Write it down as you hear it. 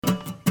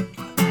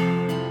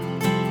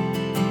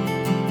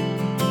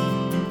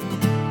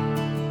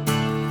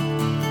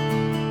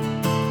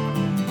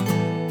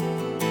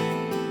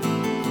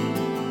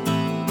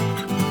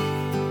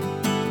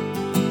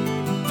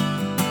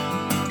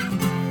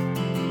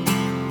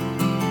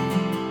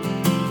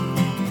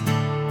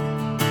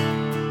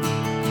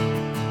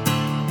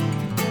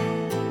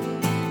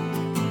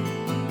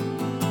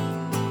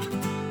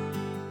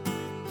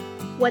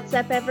What's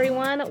up,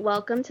 everyone?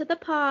 Welcome to the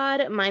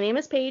pod. My name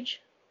is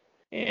Paige,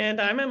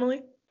 And I'm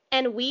Emily.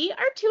 and we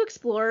are two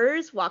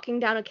explorers walking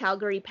down a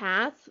Calgary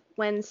path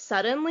when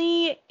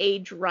suddenly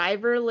a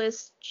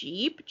driverless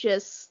Jeep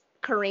just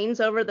careens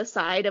over the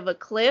side of a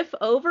cliff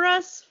over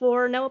us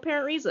for no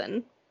apparent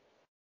reason.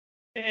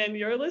 And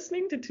you're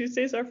listening to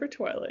Tuesdays Are for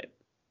Twilight.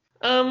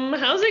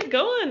 How's it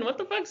going? What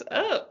the fuck's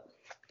up?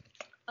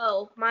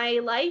 Oh, my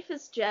life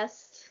is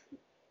just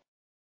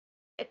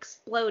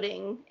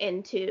exploding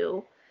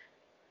into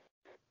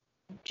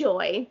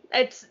joy.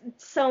 It's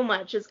so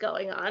much is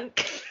going on.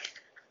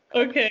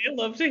 Okay,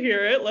 love to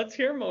hear it. Let's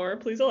hear more.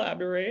 Please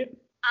elaborate.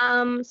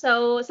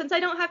 So since I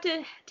don't have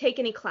to take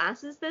any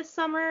classes this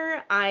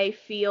summer, I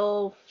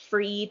feel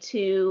free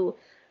to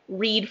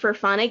read for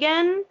fun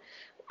again.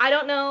 I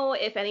don't know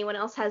if anyone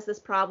else has this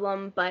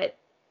problem, but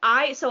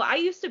I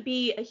used to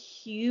be a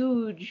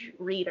huge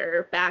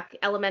reader back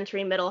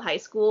elementary, middle, high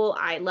school.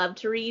 I loved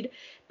to read,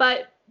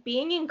 but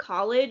being in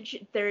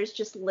college, there's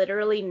just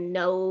literally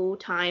no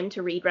time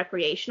to read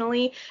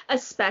recreationally,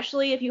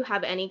 especially if you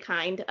have any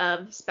kind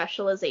of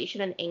specialization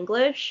in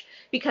English,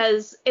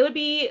 because there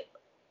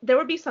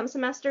would be some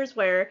semesters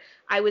where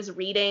I was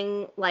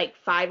reading like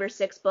 5 or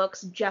 6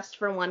 books just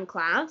for one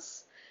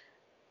class,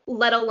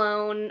 let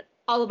alone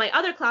all of my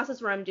other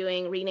classes where I'm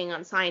doing reading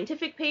on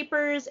scientific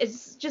papers.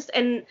 It's just,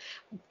 and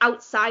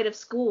outside of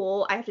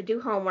school, I have to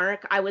do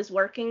homework. I was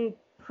working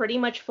pretty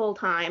much full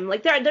time.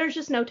 Like there's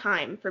just no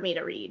time for me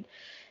to read.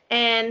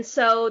 And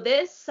so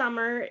this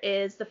summer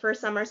is the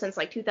first summer since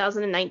like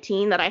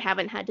 2019 that I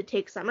haven't had to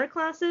take summer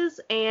classes.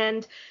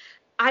 And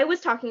I was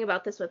talking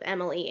about this with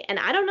Emily, and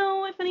I don't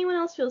know if anyone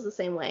else feels the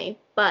same way,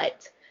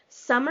 but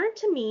summer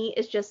to me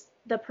is just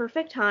the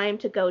perfect time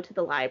to go to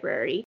the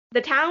library.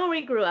 The town where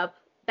we grew up,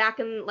 back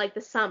in like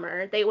the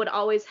summer, the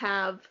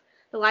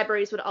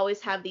libraries would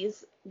always have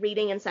these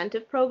reading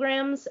incentive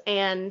programs,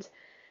 and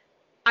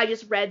I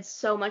just read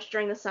so much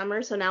during the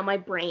summer, so now my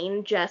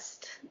brain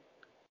just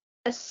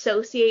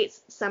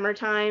associates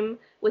summertime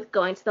with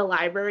going to the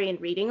library and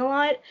reading a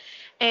lot.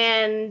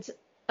 And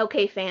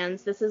okay,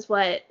 fans, this is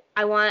what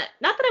I want.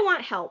 Not that I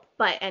want help,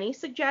 but any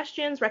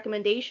suggestions,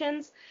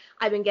 recommendations.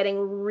 I've been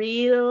getting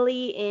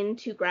really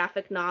into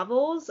graphic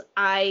novels.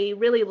 I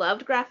really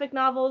loved graphic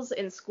novels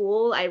in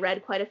school. I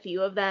read quite a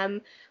few of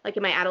them, like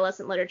in my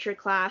adolescent literature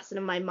class and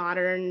in my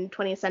modern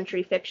 20th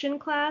century fiction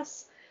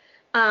class.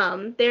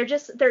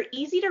 They're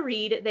easy to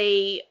read.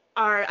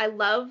 I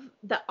love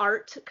the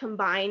art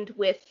combined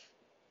with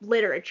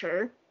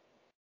literature,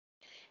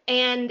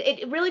 and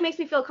it really makes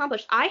me feel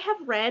accomplished. I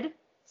have read,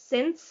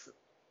 since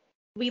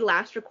we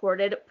last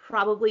recorded,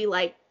 probably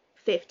like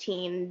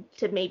 15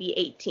 to maybe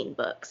 18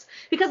 books,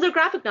 because they're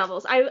graphic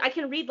novels. I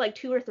can read like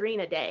 2 or 3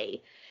 in a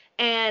day,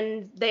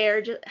 and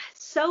they're just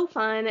so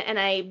fun.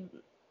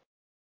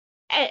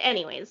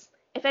 Anyways,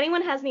 if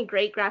anyone has any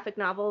great graphic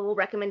novel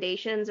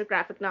recommendations or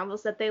graphic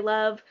novels that they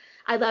love,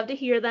 I'd love to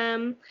hear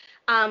them.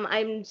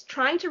 I'm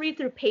trying to read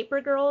through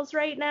Paper Girls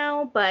right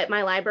now, but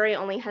my library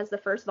only has the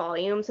first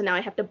volume, so now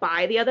I have to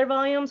buy the other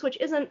volumes, which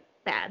isn't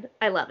bad.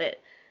 I love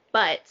it.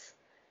 But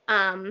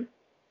um,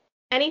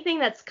 anything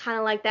that's kind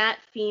of like that,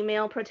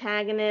 female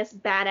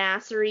protagonist,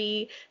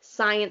 badassery,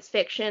 science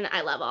fiction,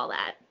 I love all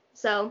that.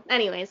 So,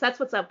 anyways, that's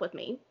what's up with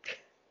me.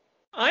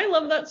 I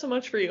love that so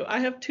much for you. I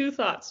have two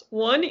thoughts.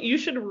 One, you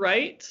should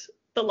write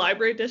the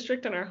library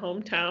district in our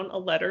hometown a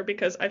letter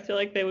because I feel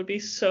like they would be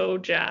so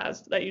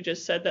jazzed that you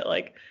just said that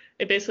like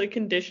it basically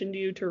conditioned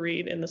you to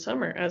read in the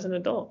summer as an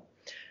adult.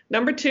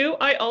 Number two,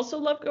 I also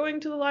love going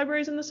to the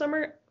libraries in the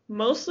summer,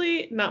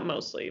 mostly, not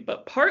mostly,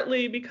 but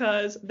partly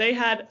because they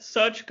had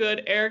such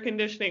good air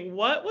conditioning.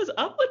 What was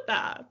up with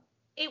that?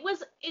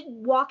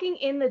 Walking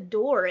in the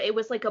door, it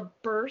was like a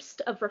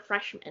burst of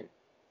refreshment.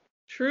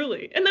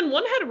 Truly. And then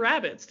one had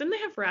rabbits. Didn't they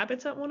have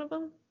rabbits at one of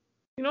them?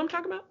 You know what I'm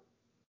talking about?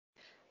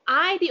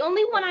 The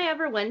only one I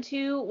ever went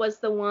to was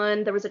the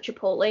one, there was a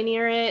Chipotle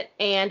near it,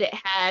 and it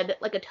had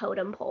like a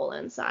totem pole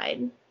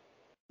inside.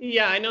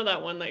 Yeah, I know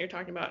that one that you're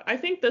talking about. I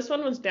think this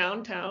one was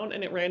downtown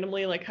and it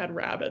randomly like had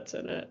rabbits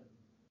in it.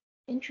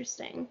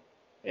 Interesting.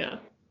 Yeah.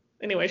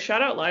 Anyway,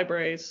 shout out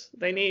libraries.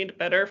 They need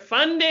better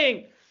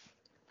funding.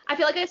 I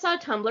feel like I saw a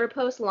Tumblr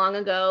post long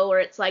ago where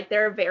it's like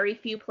there are very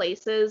few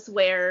places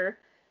where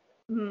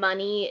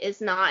money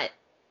is not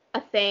a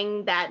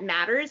thing that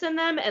matters in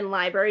them, and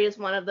library is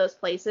one of those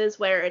places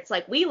where it's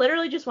like we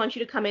literally just want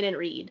you to come in and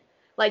read.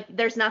 Like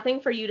there's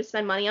nothing for you to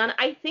spend money on.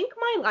 I think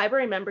my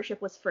library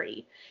membership was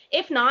free.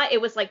 If not,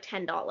 it was like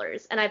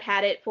 $10, and I've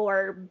had it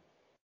for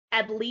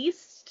at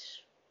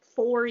least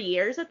 4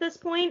 years at this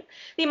point.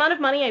 The amount of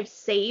money I've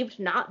saved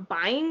not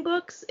buying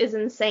books is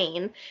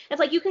insane.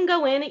 It's like you can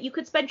go in, you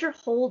could spend your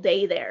whole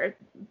day there,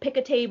 pick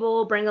a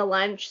table, bring a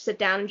lunch, sit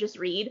down and just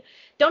read.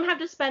 Don't have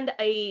to spend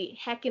a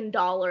heckin'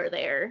 dollar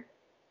there.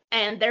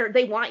 And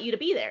they want you to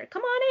be there.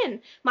 Come on in.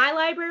 My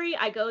library,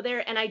 I go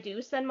there and I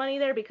do spend money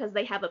there because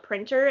they have a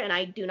printer and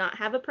I do not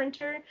have a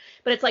printer,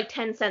 but it's like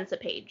 10 cents a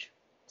page.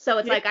 So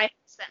it's Yeah. like I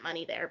spent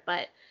money there,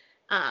 but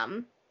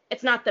um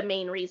it's not the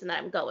main reason that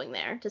I'm going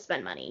there to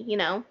spend money, you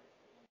know?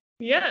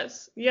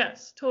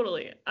 Yes,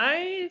 totally.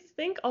 I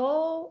think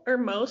all or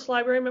most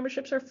library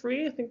memberships are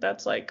free. I think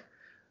that's like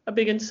a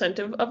big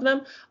incentive of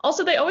them.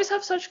 Also, they always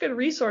have such good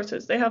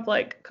resources. They have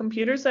like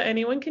computers that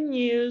anyone can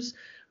use.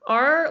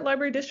 Our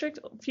library district,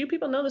 few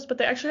people know this, but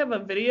they actually have a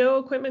video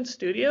equipment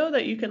studio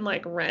that you can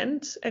like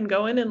rent and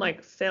go in and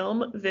like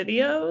film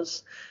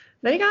videos.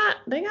 They got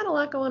a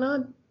lot going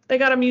on. They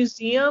got a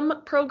museum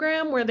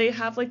program where they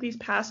have like these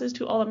passes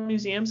to all the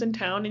museums in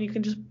town and you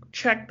can just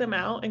check them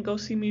out and go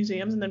see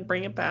museums and then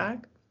bring it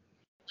back.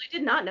 I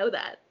did not know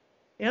that.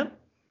 Yep.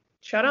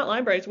 Shout out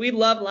libraries. We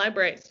love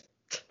libraries.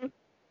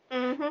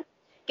 Mm-hmm.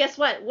 Guess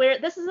what?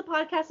 This is a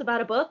podcast about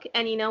a book,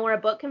 and you know where a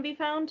book can be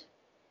found?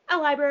 A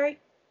library.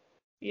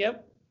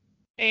 Yep.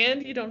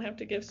 And you don't have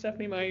to give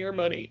Stephanie Meyer your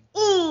money.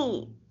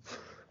 Ooh!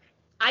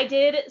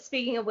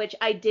 Speaking of which,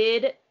 I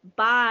did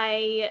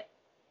buy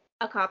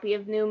a copy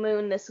of New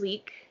Moon this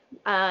week,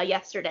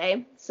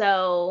 yesterday.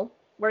 So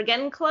we're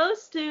getting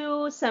close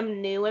to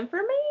some new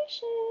information.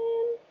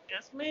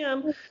 Yes,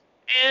 ma'am.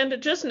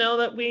 And just know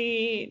that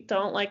we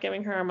don't like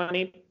giving her our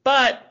money,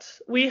 but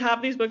we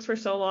have these books for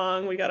so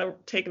long. We got to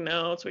take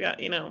notes. We got,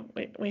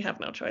 we have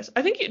no choice.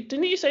 I think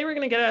didn't you say you were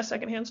going to get it at a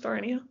secondhand store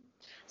anyhow?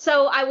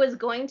 So I was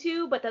going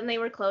to, but then they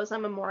were closed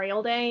on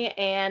Memorial Day,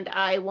 and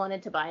I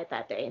wanted to buy it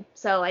that day.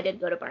 So I did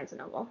go to Barnes &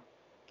 Noble.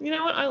 You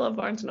know what? I love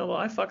Barnes & Noble.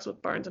 I fucks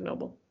with Barnes &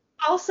 Noble.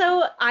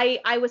 Also,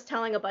 I was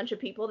telling a bunch of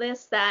people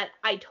this, that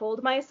I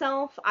told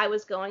myself I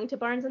was going to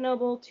Barnes &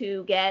 Noble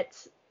to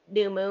get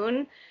New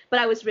Moon, but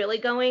I was really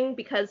going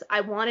because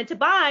I wanted to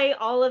buy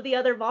all of the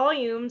other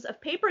volumes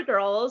of Paper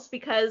Girls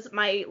because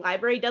my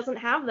library doesn't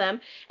have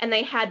them, and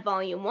they had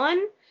volume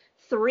 1,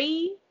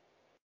 3,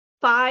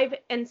 5,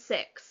 and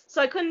 6.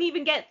 So I couldn't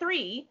even get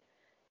 3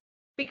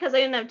 because I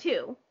didn't have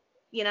 2,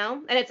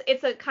 And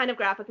it's a kind of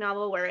graphic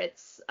novel where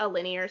it's a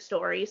linear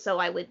story, so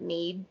I would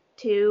need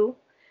 2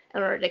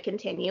 in order to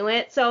continue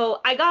it. So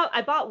I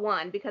bought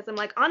 1 because I'm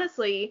like,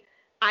 honestly,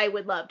 I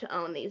would love to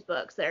own these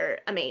books. They're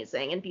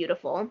amazing and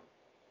beautiful.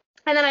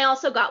 And then I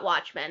also got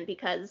Watchmen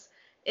because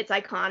it's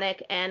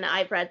iconic, and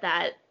I've read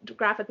that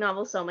graphic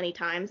novel so many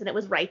times, and it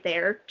was right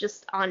there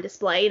just on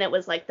display, and it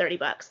was like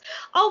 $30.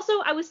 Also,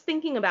 I was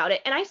thinking about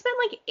it, and I spent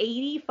like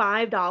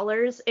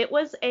 $85. It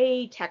was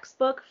a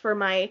textbook for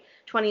my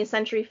 20th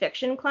century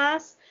fiction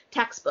class.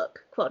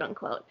 Textbook, quote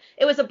unquote.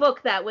 It was a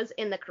book that was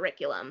in the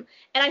curriculum,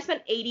 and I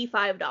spent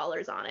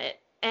 $85 on it.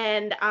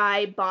 And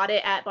I bought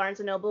it at Barnes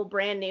 & Noble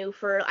brand new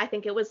for, I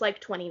think it was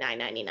like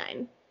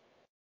 $29.99.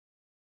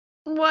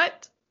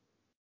 What?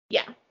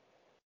 Yeah.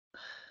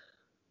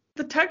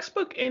 The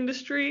textbook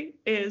industry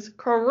is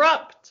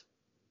corrupt.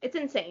 It's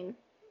insane.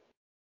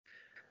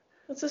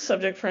 That's a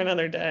subject for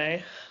another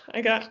day.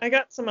 I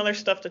got some other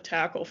stuff to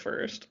tackle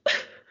first.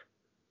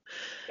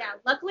 Yeah,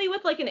 luckily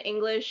with like an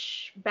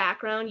English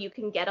background, you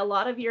can get a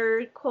lot of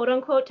your quote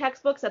unquote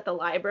textbooks at the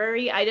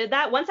library. I did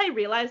that. Once I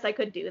realized I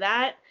could do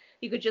that,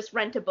 you could just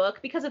rent a book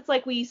because it's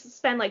like we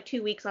spend like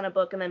 2 weeks on a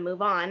book and then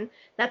move on.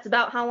 That's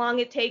about how long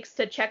it takes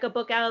to check a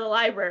book out of the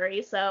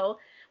library. So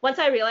once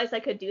I realized I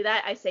could do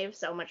that, I saved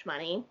so much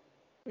money.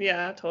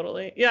 Yeah,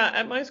 totally. Yeah,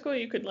 at my school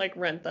you could like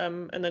rent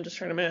them and then just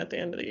turn them in at the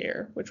end of the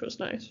year, which was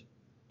nice.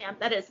 Yeah,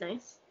 that is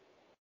nice.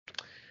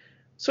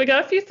 So we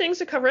got a few things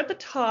to cover at the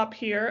top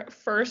here.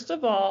 First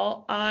of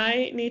all,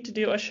 I need to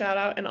do a shout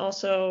out and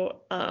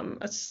also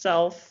a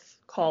self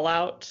call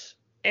out.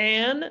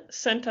 Anne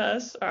sent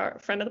us, our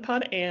friend of the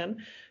pod,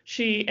 Anne,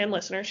 she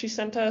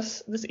sent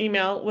us this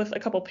email with a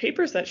couple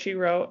papers that she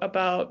wrote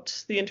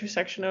about the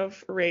intersection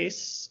of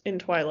race in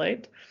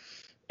Twilight.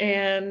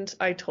 And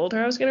I told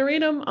her I was going to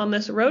read them on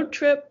this road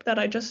trip that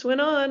I just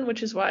went on,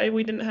 which is why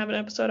we didn't have an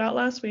episode out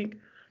last week.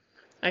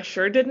 I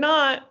sure did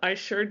not. I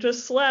sure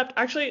just slept.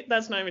 Actually,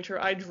 that's not even true.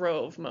 I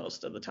drove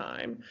most of the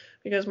time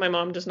because my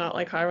mom does not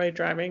like highway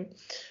driving.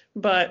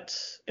 But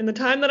in the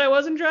time that I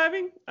wasn't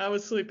driving, I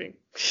was sleeping.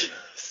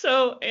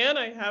 So, and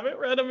I haven't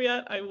read them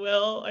yet. I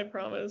will, I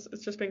promise.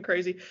 It's just been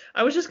crazy.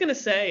 I was just going to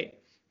say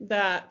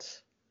that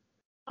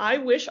I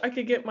wish I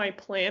could get my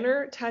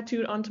planner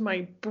tattooed onto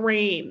my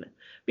brain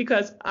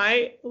because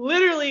I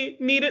literally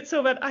need it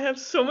so bad. I have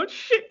so much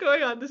shit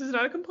going on. This is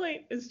not a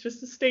complaint. It's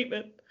just a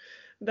statement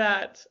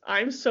that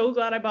I'm so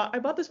glad I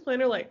bought this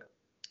planner like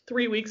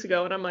 3 weeks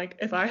ago, and I'm like,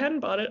 if I hadn't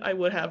bought it, I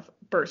would have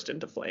burst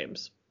into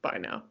flames by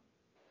now.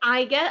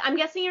 I'm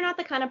guessing you're not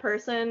the kind of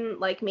person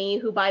like me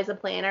who buys a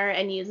planner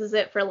and uses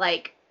it for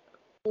like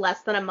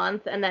less than a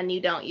month and then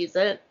you don't use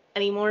it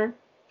anymore.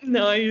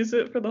 No, I use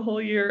it for the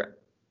whole year.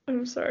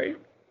 I'm sorry.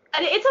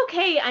 And it's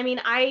okay. I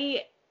mean,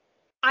 I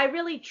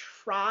really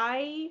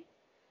try.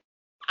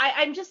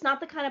 I'm just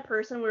not the kind of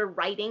person where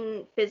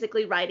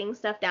physically writing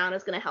stuff down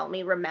is going to help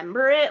me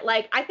remember it.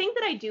 Like, I think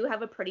that I do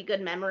have a pretty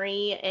good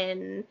memory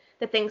in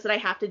the things that I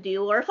have to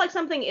do, or if like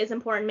something is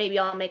important, maybe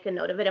I'll make a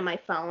note of it in my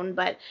phone,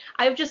 but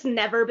I've just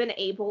never been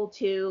able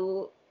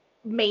to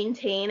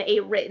maintain a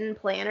written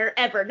planner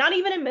ever, not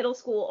even in middle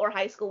school or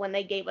high school when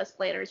they gave us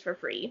planners for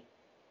free.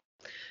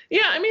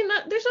 Yeah, I mean,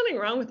 there's nothing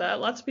wrong with that.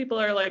 Lots of people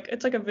are like,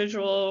 it's like a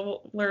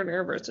visual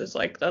learner versus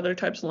like the other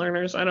types of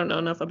learners. I don't know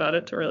enough about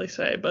it to really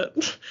say,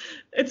 but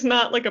it's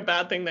not like a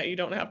bad thing that you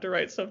don't have to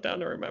write stuff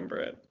down to remember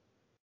it.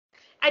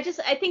 I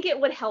think it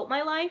would help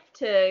my life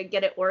to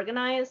get it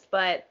organized,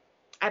 but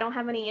I don't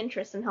have any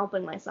interest in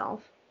helping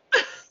myself.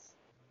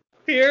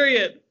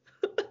 Period.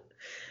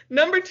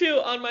 Number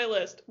 2 on my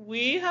list,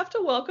 we have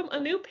to welcome a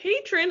new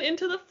patron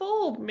into the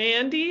fold.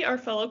 Mandy, our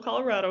fellow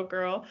Colorado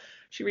girl,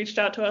 she reached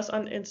out to us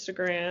on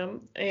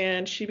Instagram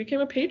and she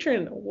became a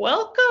patron.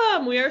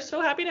 Welcome! We are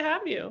so happy to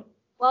have you.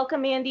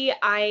 Welcome, Mandy.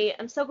 I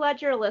am so glad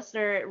you're a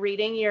listener.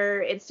 Reading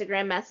your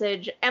Instagram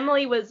message,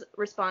 Emily was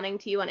responding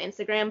to you on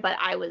Instagram, but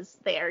I was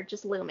there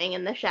just looming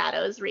in the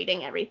shadows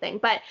reading everything.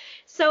 But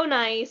so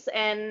nice,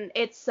 and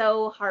it's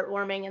so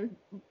heartwarming, and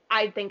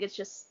I think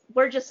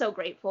we're just so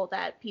grateful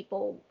that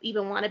people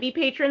even want to be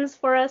patrons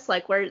for us.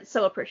 Like, we're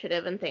so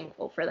appreciative and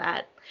thankful for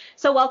that.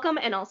 So welcome,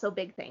 and also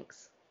big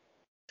thanks.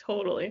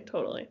 Totally.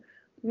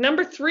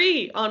 Number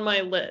 3 on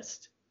my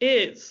list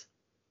is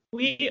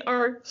we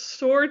are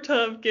sort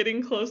of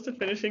getting close to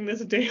finishing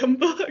this damn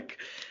book.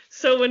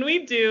 So when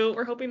we do,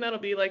 we're hoping that'll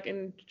be like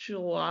in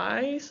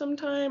July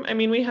sometime. I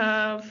mean, we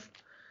have,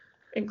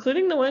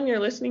 including the one you're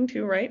listening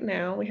to right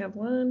now, we have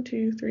 1,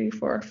 2, 3,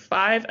 4,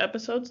 5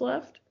 episodes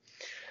left.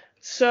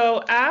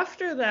 So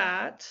after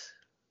that,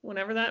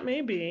 whenever that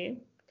may be,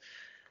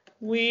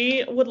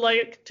 we would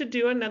like to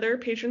do another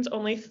patrons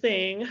only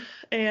thing.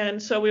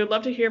 And so we would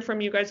love to hear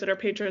from you guys that are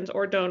patrons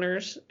or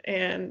donors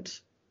and,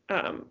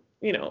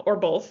 or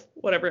both,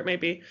 whatever it may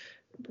be,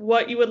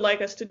 what you would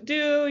like us to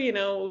do.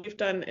 We've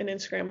done an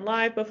Instagram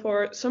live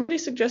before. Somebody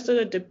suggested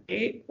a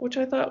debate, which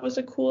I thought was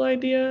a cool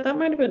idea. That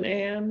might have been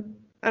Anne.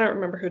 I don't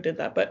remember who did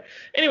that. But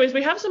anyways,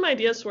 we have some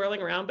ideas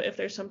swirling around. But if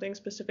there's something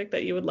specific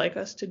that you would like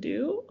us to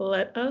do,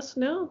 let us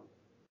know.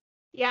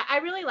 Yeah, I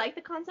really like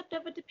the concept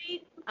of a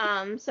debate.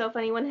 So if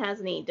anyone has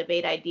any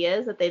debate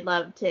ideas that they'd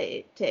love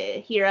to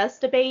hear us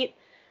debate,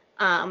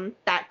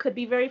 that could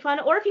be very fun.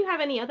 Or if you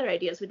have any other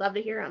ideas, we'd love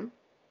to hear them.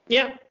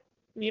 Yeah.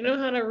 You know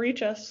how to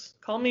reach us.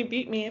 Call me,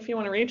 beat me if you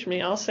want to reach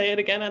me. I'll say it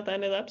again at the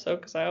end of the episode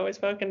because I always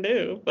fucking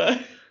do.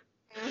 But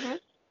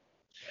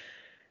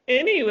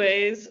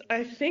anyways,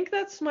 I think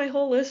that's my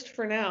whole list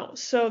for now.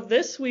 So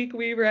this week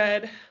we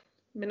read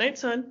Midnight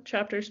Sun,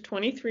 chapters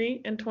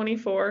 23 and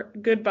 24,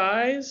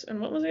 Goodbyes, and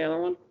what was the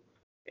other one?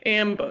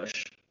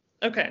 Ambush.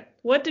 Okay,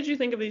 what did you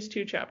think of these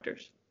 2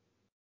 chapters?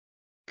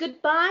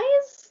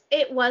 Goodbyes,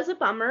 it was a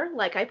bummer,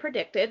 like I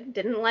predicted.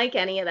 Didn't like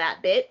any of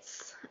that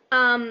bits.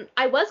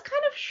 I was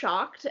kind of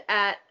shocked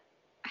at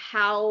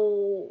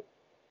how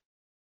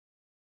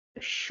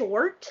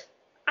short,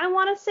 I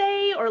want to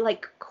say, or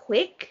like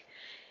quick,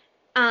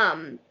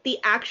 the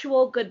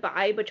actual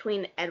goodbye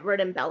between Edward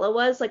and Bella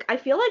was. Like, I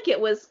feel like it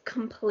was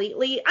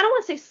completely, I don't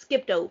want to say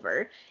skipped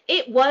over.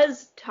 It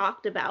was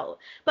talked about,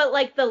 but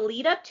like the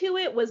lead up to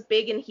it was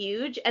big and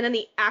huge, and then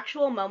the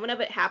actual moment of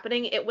it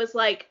happening, it was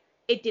like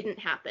it didn't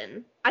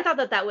happen. I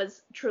thought that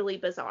was truly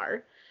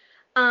bizarre.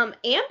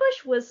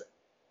 Ambush was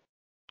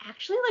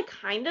actually like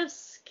kind of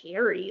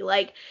scary.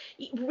 Like,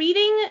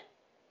 reading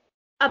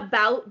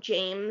about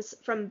James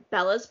from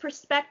Bella's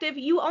perspective,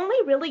 you only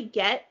really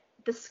get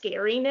the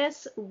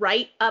scariness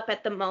right up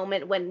at the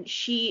moment when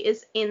she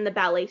is in the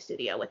ballet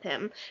studio with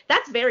him.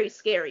 That's very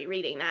scary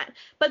reading that.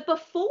 But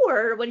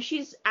before, when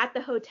she's at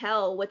the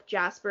hotel with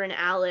Jasper and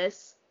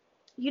Alice,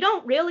 you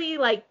don't really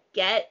like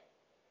get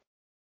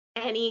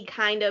any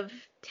kind of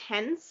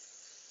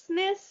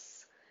tenseness.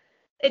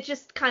 It's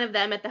just kind of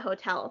them at the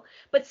hotel.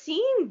 But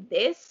seeing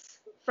this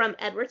from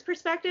Edward's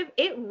perspective,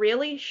 it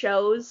really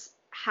shows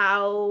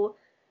how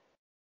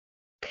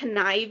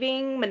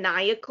conniving,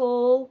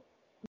 maniacal,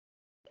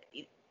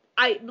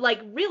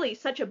 really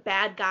such a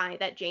bad guy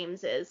that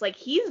James is. Like,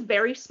 he's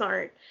very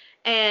smart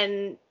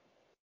and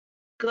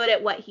good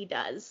at what he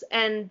does.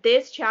 And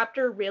this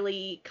chapter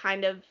really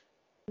kind of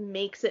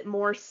makes it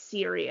more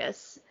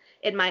serious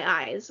in my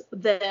eyes.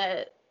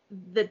 The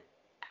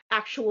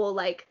actual,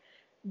 like,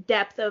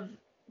 depth of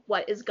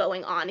what is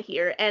going on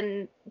here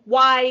and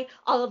why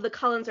all of the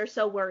Cullens are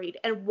so worried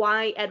and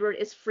why Edward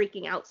is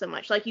freaking out so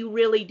much. Like, you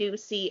really do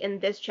see in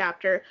this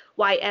chapter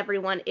why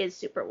everyone is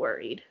super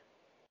worried.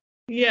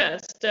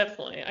 Yes,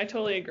 definitely. I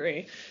totally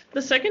agree.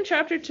 The second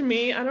chapter, to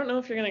me, I don't know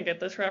if you're going to get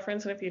this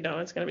reference, and if you don't,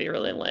 it's going to be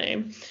really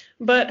lame.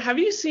 But have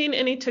you seen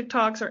any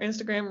TikToks or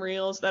Instagram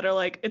reels that are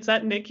like, it's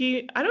that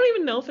Nicki, I don't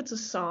even know if it's a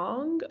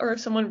song or if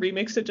someone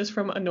remixed it just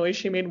from a noise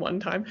she made one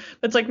time.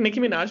 But it's like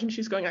Nicki Minaj and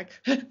she's going like,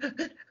 you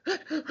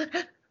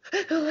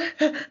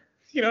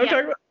know what I'm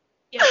talking about?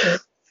 Yeah.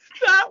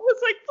 That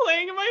was like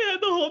playing in my head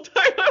the whole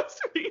time I was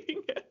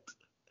reading it.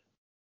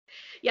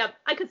 Yeah,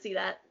 I could see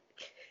that.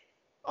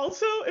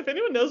 Also, if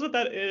anyone knows what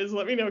that is,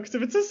 let me know, because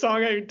if it's a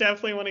song, I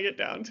definitely want to get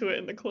down to it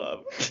in the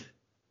club.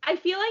 I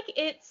feel like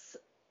it's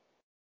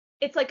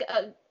like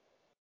a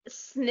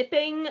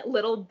snipping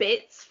little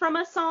bits from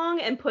a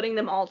song and putting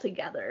them all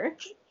together.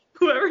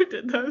 Whoever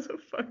did that is a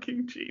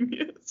fucking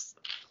genius.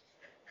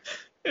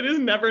 It is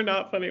never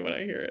not funny when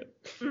I hear it.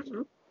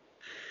 Mm-hmm.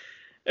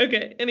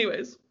 Okay,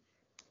 anyways.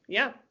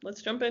 yeah,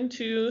 let's jump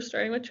into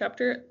starting with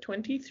chapter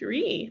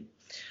 23.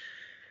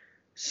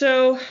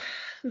 So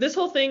this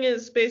whole thing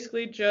is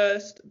basically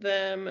just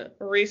them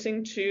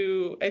racing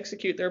to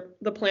execute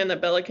the plan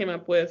that Bella came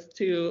up with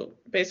to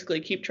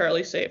basically keep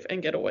Charlie safe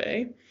and get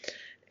away.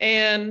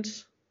 And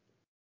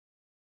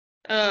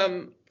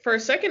for a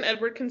second,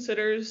 Edward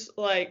considers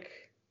like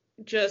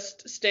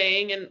just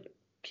staying and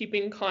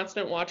keeping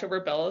constant watch over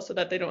Bella so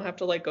that they don't have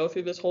to like go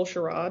through this whole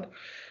charade.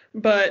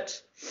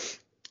 But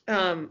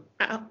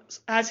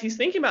as he's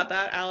thinking about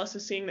that, Alice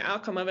is seeing the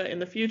outcome of it in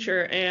the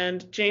future,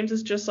 and James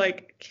is just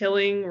like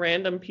killing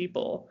random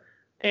people.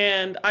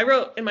 And I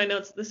wrote in my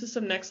notes, this is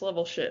some next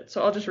level shit,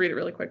 so I'll just read it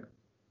really quick.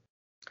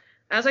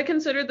 As I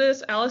considered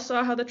this, Alice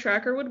saw how the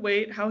tracker would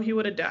wait, how he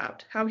would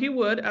adapt, how he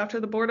would,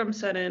 after the boredom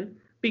set in,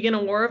 begin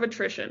a war of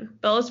attrition,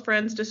 Bella's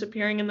friends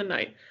disappearing in the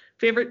night,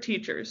 favorite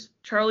teachers,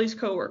 Charlie's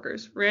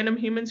co-workers, random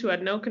humans who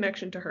had no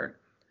connection to her.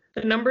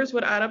 The numbers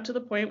would add up to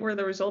the point where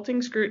the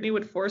resulting scrutiny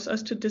would force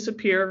us to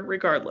disappear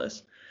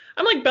regardless.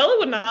 I'm like, Bella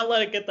would not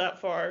let it get that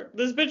far.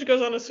 This bitch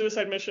goes on a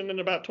suicide mission in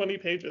about 20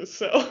 pages,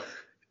 so.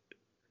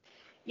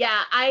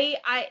 Yeah, I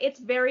it's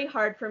very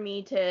hard for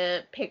me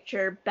to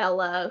picture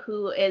Bella,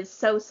 who is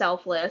so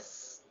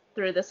selfless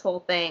through this whole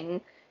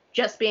thing,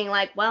 just being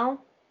like,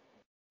 well,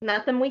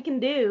 nothing we can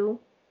do.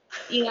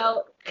 You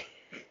know,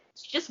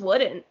 she just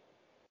wouldn't.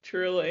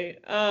 Truly.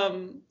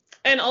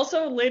 And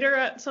also later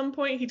at some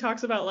point he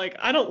talks about like,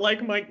 I don't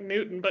like Mike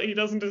Newton, but he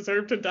doesn't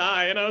deserve to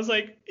die. And I was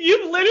like,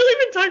 you've literally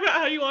been talking about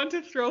how you want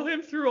to throw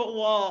him through a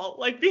wall,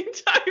 like the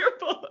entire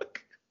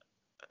book.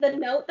 The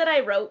note that I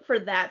wrote for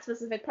that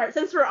specific part,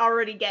 since we're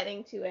already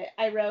getting to it,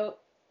 I wrote,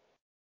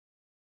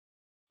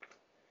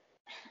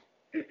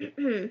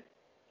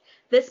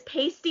 this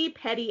pasty,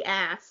 petty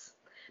ass.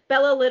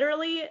 Bella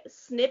literally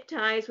snipped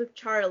ties with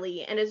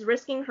Charlie and is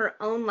risking her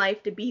own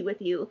life to be with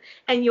you,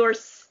 and you're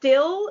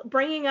still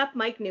bringing up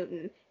Mike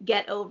Newton.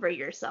 Get over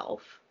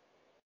yourself.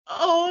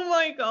 Oh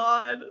my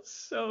god,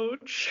 so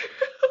true.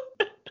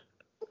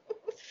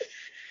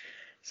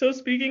 So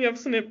speaking of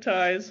snip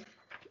ties,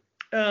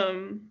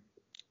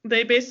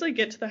 they basically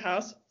get to the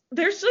house.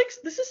 There's like,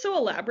 this is so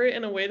elaborate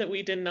in a way that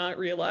we did not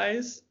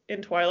realize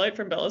in Twilight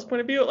from Bella's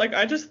point of view. Like,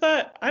 I just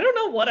thought, I don't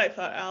know what I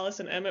thought Alice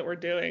and Emmett were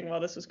doing while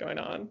this was going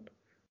on.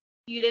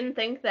 You didn't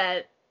think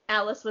that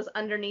Alice was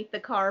underneath the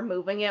car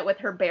moving it with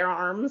her bare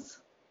arms?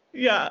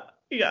 Yeah,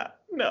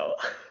 no.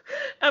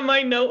 And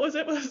my note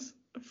was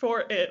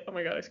for it. Oh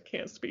my god, I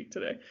can't speak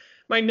today.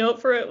 My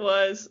note for it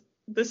was,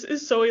 this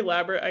is so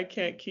elaborate I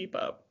can't keep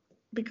up.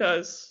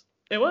 Because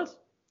it was.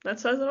 That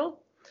says it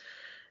all.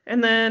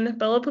 And then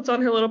Bella puts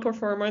on her little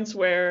performance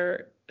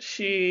where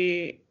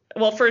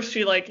first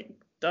she like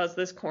does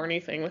this corny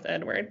thing with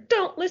Edward.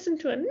 Don't listen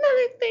to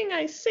another thing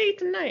I say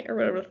tonight, or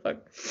whatever the fuck.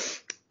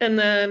 And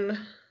then,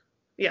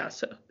 yeah,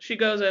 so she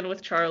goes in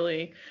with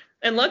Charlie.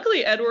 And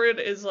luckily Edward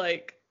is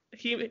like,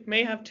 he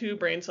may have two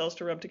brain cells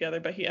to rub together,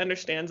 but he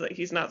understands that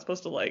he's not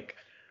supposed to like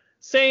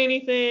say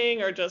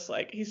anything, or just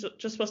like, he's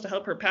just supposed to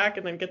help her pack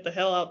and then get the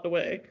hell out the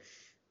way.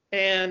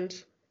 And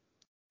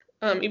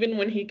even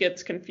when he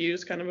gets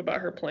confused kind of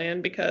about her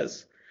plan,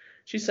 because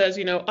she says,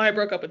 I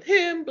broke up with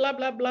him, blah,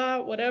 blah,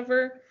 blah,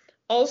 whatever.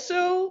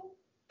 Also,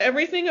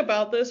 everything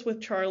about this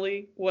with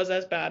Charlie was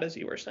as bad as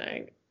you were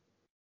saying.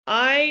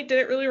 I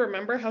didn't really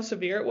remember how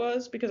severe it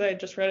was because I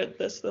had just read it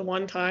the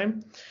one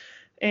time,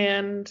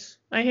 and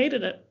I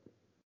hated it.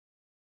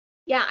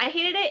 Yeah, I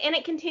hated it, and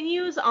it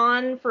continues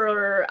on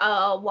for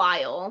a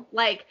while.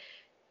 Like,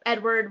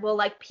 Edward will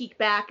like peek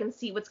back and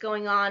see what's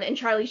going on, and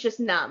Charlie's just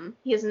numb.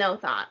 He has no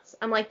thoughts.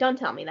 I'm like, don't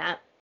tell me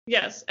that.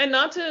 Yes, and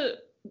not to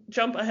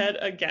jump ahead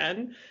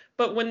again,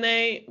 but when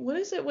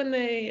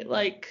he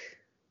like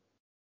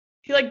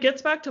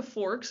gets back to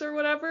Forks or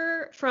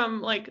whatever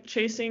from like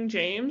chasing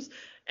James,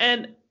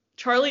 and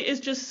Charlie is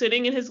just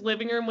sitting in his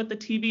living room with the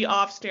TV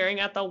off staring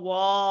at the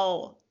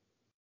wall.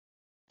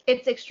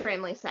 It's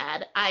extremely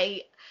sad.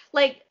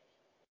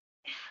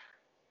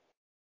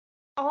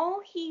 All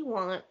he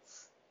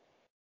wants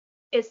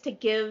is to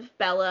give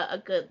Bella a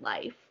good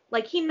life.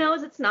 Like, he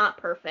knows it's not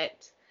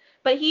perfect,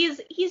 but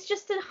he's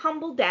just a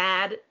humble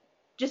dad,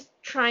 just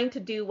trying to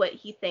do what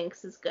he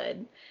thinks is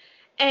good.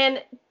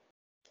 And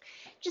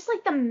just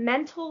like the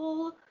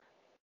mental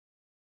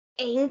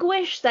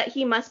anguish that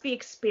he must be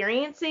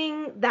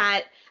experiencing,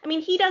 that, I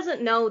mean, he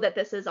doesn't know that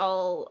this is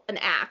all an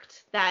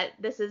act, that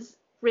this is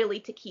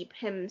really to keep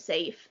him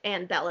safe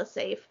and Bella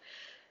safe.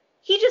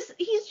 He's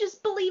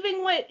just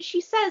believing what she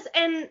says,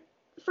 and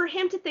for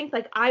him to think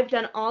like, I've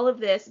done all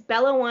of this,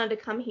 Bella wanted to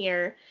come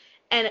here,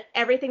 and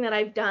everything that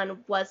I've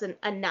done wasn't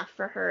enough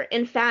for her.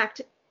 In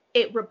fact,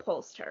 it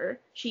repulsed her.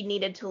 She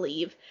needed to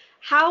leave.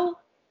 How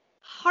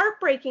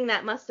heartbreaking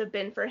that must have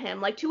been for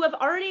him. Like, to have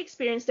already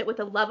experienced it with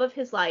the love of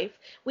his life.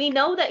 We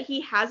know that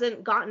he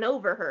hasn't gotten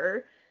over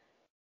her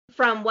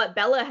from what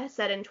Bella has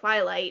said in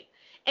Twilight.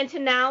 And to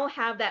now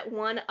have that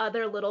one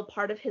other little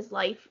part of his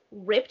life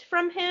ripped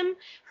from him,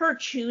 her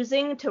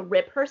choosing to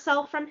rip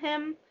herself from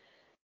him,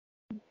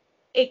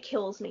 it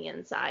kills me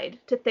inside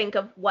to think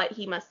of what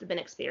he must have been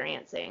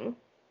experiencing.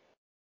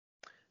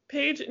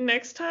 Paige,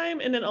 next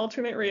time in an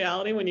alternate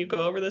reality, when you go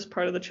over this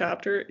part of the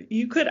chapter,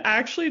 you could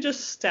actually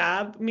just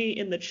stab me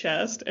in the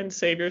chest and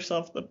save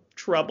yourself the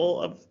trouble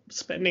of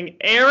spending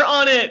air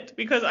on it,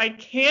 because I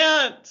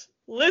can't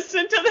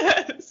listen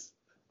to this.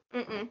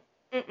 Mm-mm.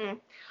 Mm-mm.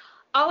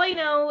 All I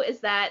know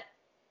is that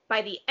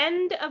by the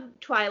end of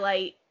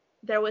Twilight,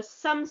 there was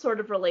some sort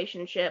of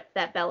relationship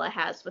that Bella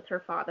has with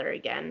her father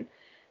again.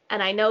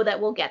 And I know that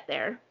we'll get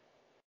there.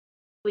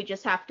 We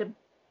just have to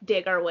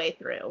dig our way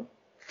through.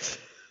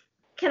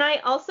 Can I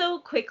also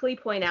quickly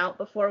point out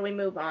before we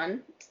move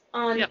on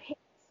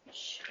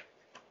page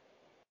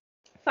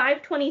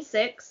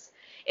 526,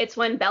 it's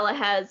when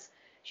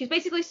she's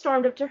basically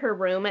stormed up to her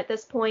room at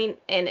this point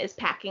and is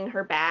packing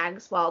her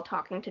bags while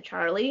talking to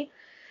Charlie.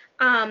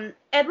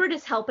 Edward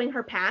is helping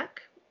her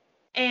pack,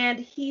 and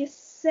he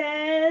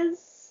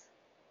says,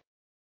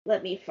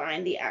 let me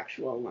find the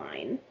actual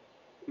line.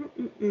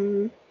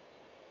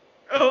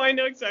 Oh, I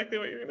know exactly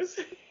what you're going to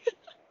say.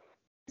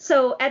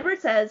 So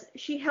Edward says,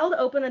 she held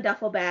open a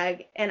duffel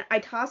bag, and I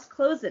tossed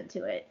clothes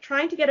into it,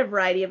 trying to get a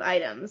variety of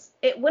items.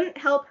 It wouldn't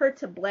help her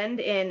to blend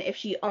in if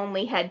she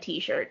only had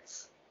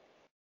t-shirts.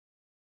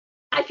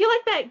 I feel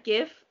like that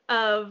gif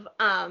of,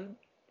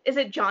 is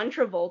it John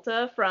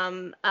Travolta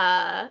from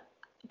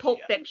Pulp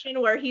Fiction,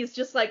 where he's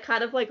just like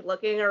kind of like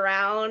looking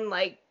around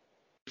like,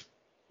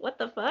 what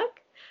the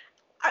fuck?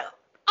 All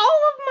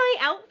of my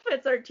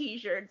outfits are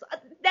t-shirts.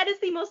 That is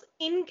the most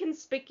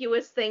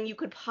inconspicuous thing you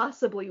could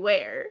possibly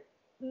wear.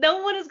 No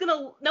one is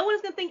gonna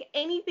think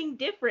anything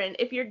different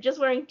if you're just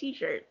wearing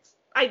t-shirts.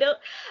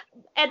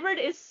 Edward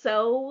is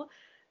so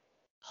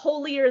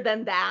holier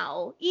than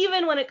thou,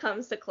 even when it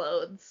comes to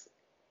clothes.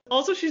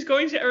 Also, she's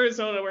going to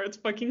Arizona where it's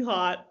fucking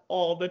hot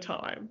all the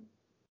time.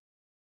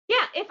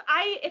 Yeah,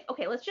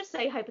 okay, let's just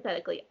say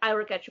hypothetically, I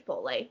work at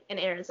Chipotle in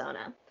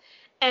Arizona,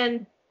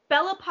 and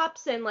Bella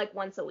pops in like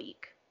once a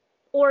week,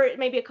 or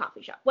maybe a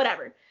coffee shop,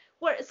 whatever,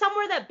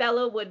 somewhere that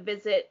Bella would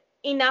visit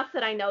enough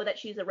that I know that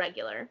she's a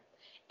regular.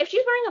 If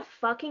she's wearing a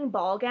fucking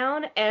ball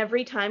gown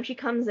every time she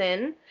comes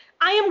in,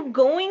 I am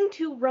going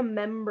to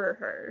remember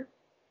her.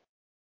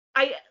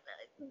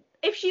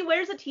 If she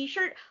wears a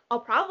t-shirt, I'll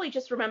probably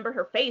just remember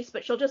her face,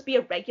 but she'll just be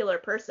a regular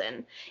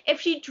person.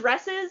 If she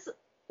dresses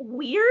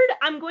weird,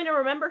 I'm going to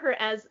remember her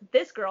as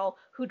this girl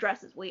who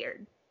dresses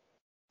weird.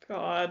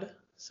 God,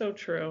 so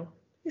true.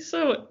 He's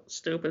so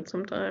stupid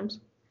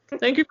sometimes.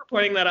 Thank you for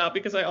pointing that out,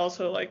 because I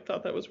also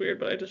thought that was weird,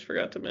 but I just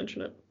forgot to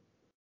mention it.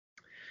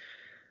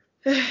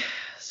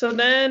 So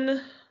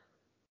then,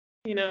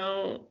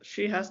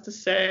 she has to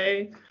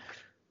say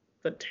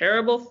the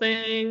terrible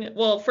thing.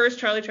 Well, first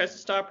Charlie tries to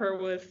stop her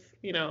with,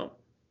 your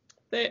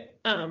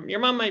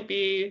mom might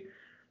be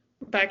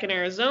back in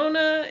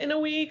Arizona in a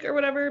week or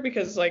whatever,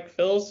 because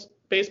Phil's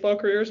baseball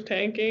career is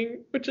tanking,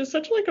 which is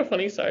such a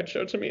funny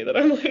sideshow to me that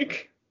I'm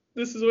like,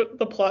 this is what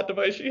the plot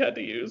device she had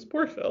to use.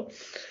 Poor Phil.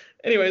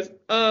 Anyways,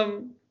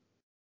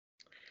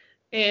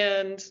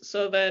 and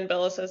so then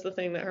Bella says the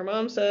thing that her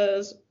mom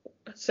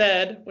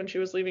said when she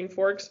was leaving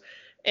Forks,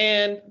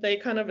 and they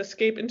kind of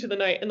escape into the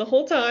night. And the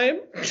whole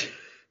time,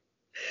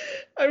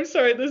 I'm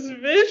sorry, this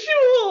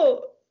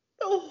visual,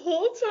 the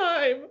whole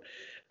time,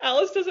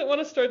 Alice doesn't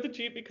want to start the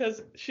Jeep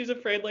because she's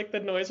afraid the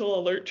noise will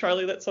alert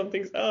Charlie that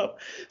something's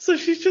up. So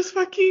she's just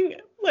fucking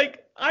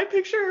I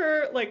picture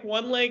her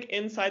one leg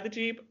inside the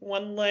Jeep,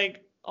 one leg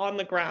on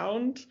the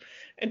ground,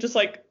 and just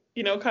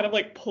kind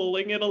of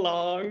pulling it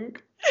along.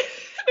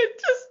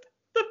 It just,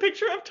 the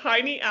picture of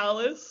tiny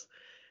Alice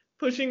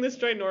pushing this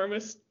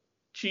ginormous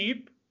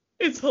Jeep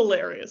is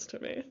hilarious to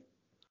me.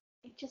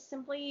 It just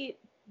simply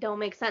don't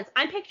make sense.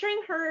 I'm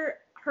picturing her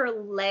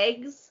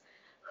legs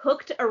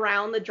hooked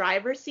around the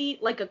driver's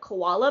seat like a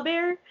koala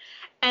bear,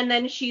 and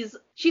then she's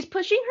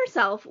pushing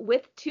herself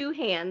with two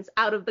hands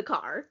out of the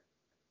car.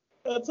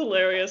 That's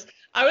hilarious.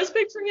 I was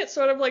picturing it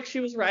sort of like she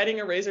was riding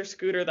a Razor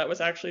scooter that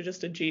was actually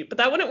just a Jeep, but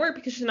that wouldn't work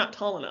because she's not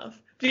tall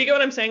enough. Do you get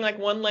what I'm saying?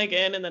 One leg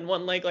in and then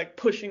one leg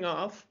pushing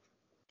off.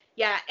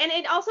 Yeah, and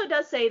it also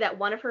does say that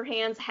one of her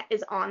hands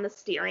is on the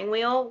steering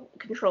wheel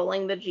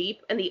controlling the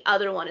Jeep and the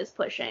other one is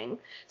pushing.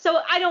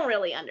 So I don't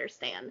really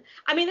understand.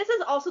 I mean, this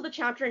is also the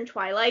chapter in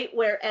Twilight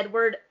where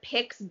Edward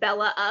picks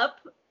Bella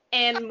up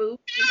and moves.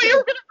 You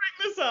were going to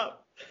bring this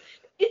up.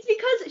 It's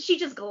because she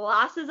just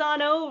glosses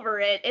on over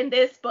it in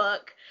this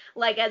book,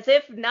 as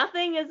if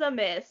nothing is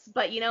amiss.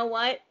 But you know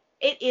what?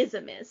 It is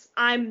amiss.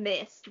 I'm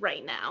missed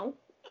right now.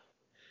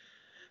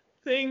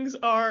 Things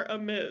are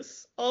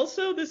amiss.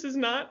 Also, this is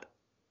not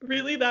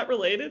really that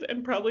related,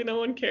 and probably no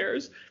one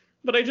cares,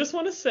 but I just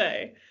want to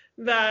say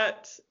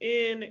that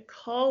in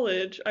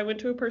college, I went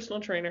to a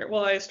personal trainer.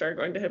 Well, I started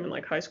going to him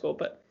in high school,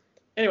 but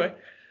anyway.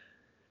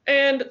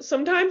 And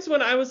sometimes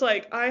when I was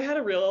I had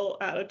a real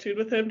attitude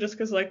with him just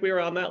because we were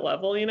on that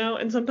level,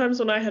 and sometimes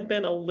when I had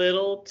been a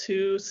little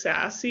too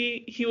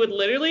sassy, he would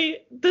literally,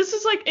 this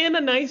is in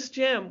a nice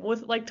gym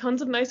with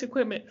tons of nice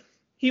equipment,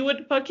 he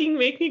would fucking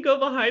make me go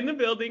behind the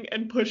building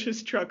and push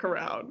his truck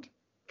around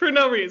for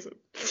no reason.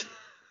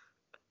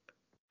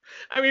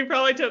 I mean,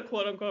 probably to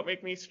quote unquote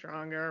make me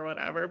stronger or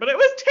whatever, but it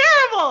was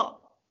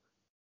terrible.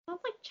 Sounds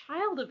like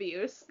child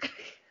abuse.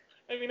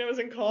 I mean, I was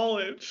in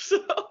college, so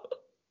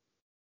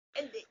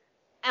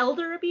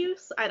Elder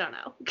abuse? I don't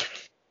know.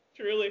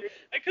 truly.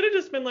 I could have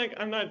just been like,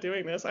 I'm not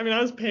doing this. I mean,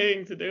 I was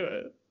paying to do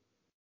it.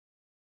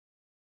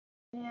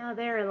 Yeah,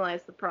 therein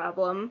lies the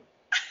problem.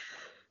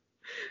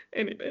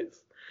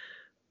 Anyways.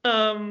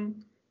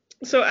 Um,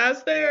 so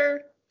as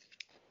they're,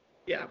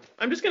 yeah,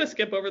 I'm just gonna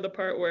skip over the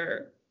part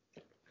where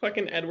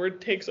fucking Edward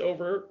takes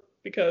over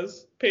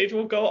because Paige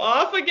will go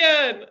off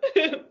again.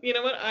 You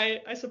know what?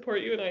 I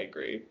support you and I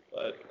agree,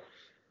 but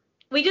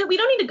We don't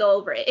need to go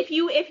over it. If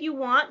you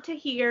want to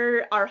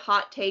hear our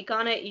hot take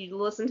on it, you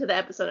listen to the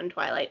episode in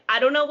Twilight. I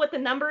don't know what the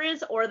number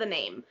is or the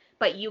name,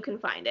 but you can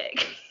find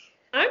it.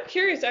 I'm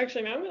curious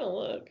actually. Now I'm gonna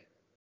look.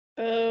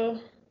 Uh,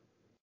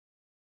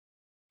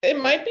 it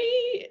might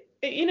be,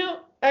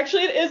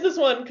 actually it is this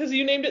one because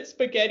you named it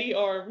Spaghetti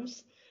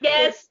Arms.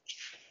 Yes.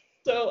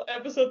 So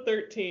episode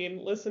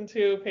 13, listen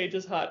to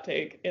Paige's hot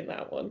take in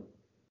that one.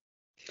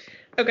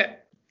 Okay.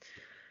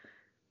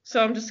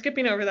 So I'm just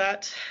skipping over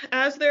that.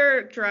 As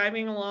they're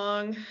driving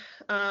along,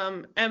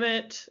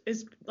 Emmett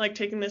is like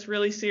taking this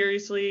really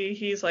seriously.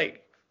 He's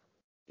like,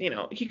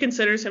 he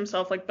considers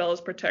himself like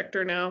Bella's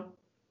protector now.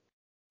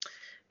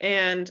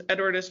 And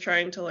Edward is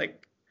trying to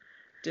like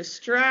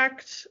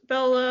distract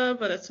Bella,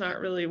 but it's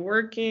not really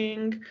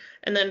working.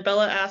 And then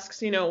Bella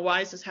asks,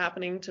 why is this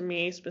happening to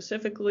me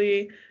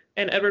specifically?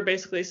 And Edward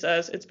basically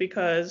says it's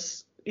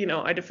because,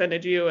 I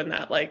defended you, and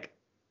that like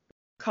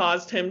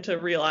caused him to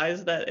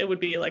realize that it would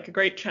be like a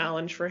great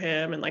challenge for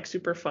him and like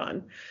super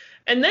fun.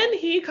 And then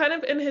he kind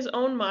of in his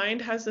own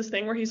mind has this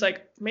thing where he's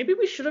like, maybe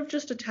we should have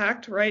just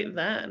attacked right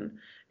then.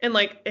 And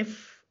like,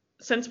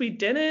 since we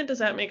didn't, does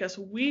that make us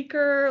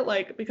weaker?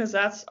 Like, because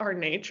that's our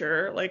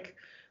nature. Like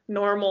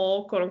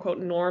normal, quote unquote,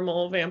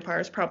 normal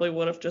vampires probably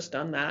would have just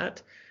done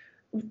that.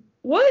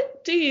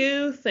 What do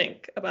you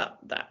think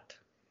about that?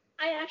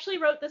 I actually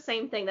wrote the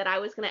same thing that I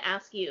was going to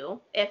ask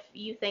you, if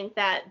you think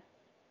that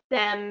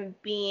them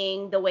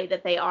being the way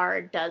that they are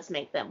does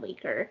make them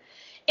weaker.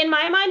 In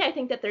my mind, I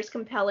think that there's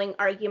compelling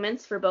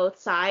arguments for both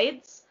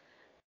sides.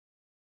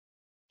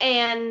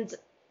 And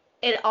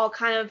it all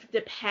kind of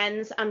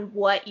depends on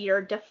what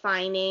you're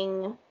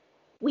defining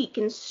weak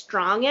and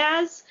strong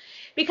as.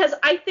 Because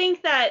I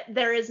think that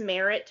there is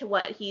merit to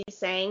what he's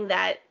saying,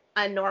 that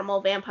a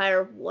normal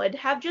vampire would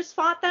have just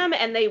fought them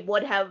and they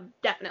would have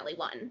definitely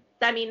won.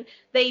 I mean,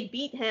 they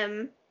beat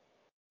him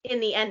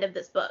in the end of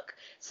this book.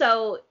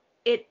 So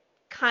it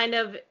kind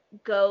of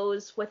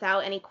goes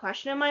without any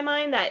question in my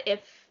mind that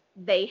if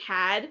they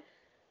had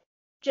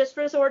just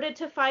resorted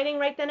to fighting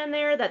right then and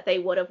there, that they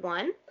would have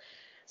won.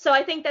 So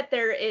I think that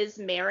there is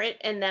merit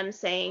in them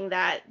saying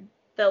that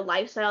the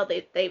lifestyle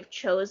they've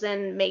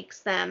chosen makes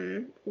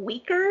them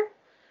weaker,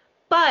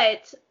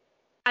 but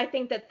I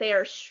think that they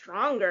are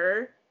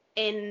stronger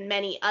in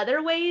many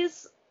other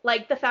ways.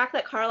 Like the fact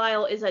that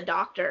Carlisle is a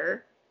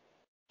doctor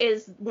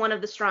is one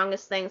of the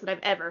strongest things that I've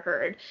ever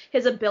heard.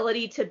 His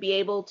ability to be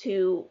able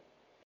to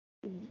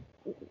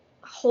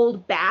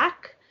hold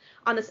back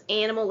on this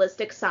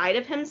animalistic side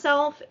of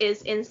himself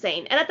is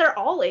insane. And that they're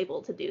all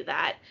able to do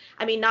that.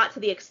 I mean, not to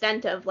the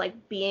extent of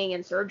like being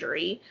in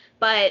surgery,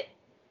 but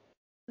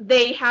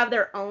they have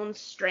their own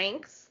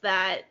strengths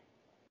that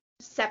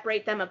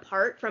separate them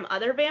apart from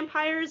other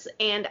vampires,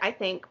 and I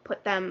think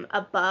put them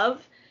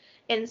above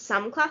in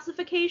some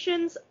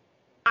classifications.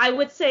 I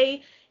would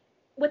say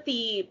with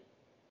the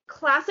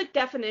classic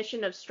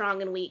definition of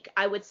strong and weak,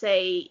 I would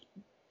say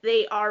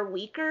they are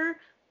weaker,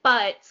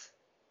 but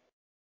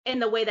in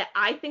the way that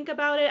I think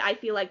about it, I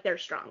feel like they're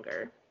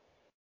stronger.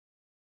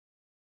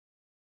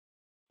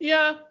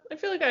 Yeah, I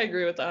feel like I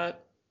agree with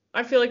that.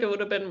 I feel like it would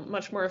have been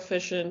much more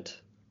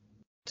efficient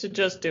to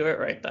just do it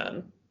right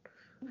then.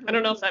 I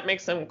don't know if that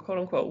makes them quote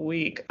unquote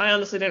weak. I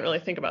honestly didn't really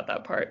think about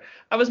that part.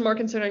 I was more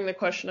considering the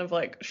question of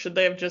like, should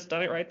they have just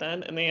done it right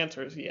then? And the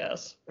answer is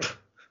yes.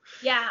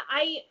 Yeah,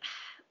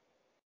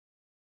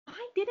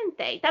 why didn't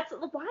they? That's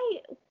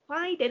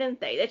why didn't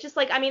they? It's just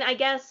like, I mean, I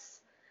guess,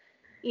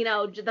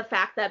 the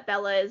fact that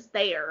Bella is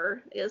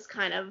there is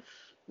kind of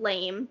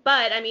lame,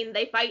 but I mean,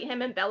 they fight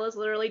him and Bella's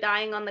literally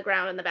dying on the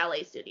ground in the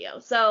ballet studio.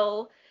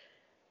 So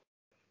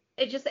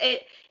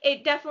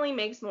it definitely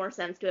makes more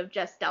sense to have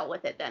just dealt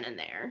with it then and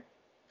there.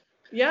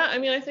 Yeah, I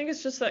mean, I think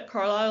it's just that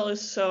Carlisle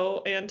is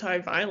so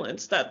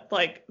anti-violence that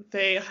like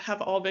they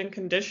have all been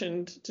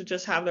conditioned to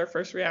just have their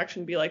first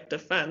reaction be like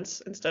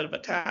defense instead of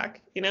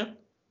attack,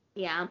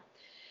 Yeah.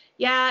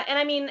 Yeah, and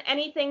I mean,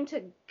 anything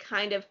to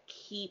kind of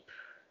keep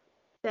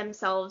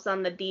themselves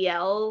on the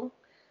DL.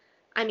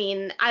 I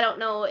mean, I don't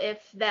know if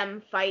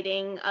them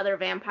fighting other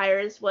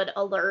vampires would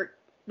alert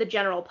the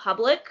general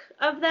public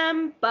of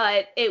them,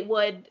 but it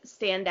would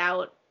stand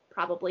out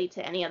probably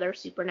to any other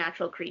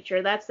supernatural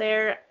creature that's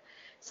there.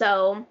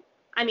 So,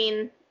 I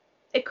mean,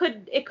 it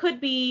could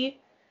be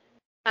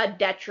a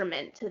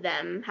detriment to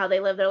them how they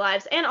live their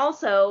lives. And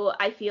also,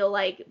 I feel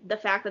like the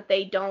fact that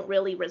they don't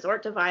really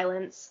resort to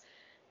violence,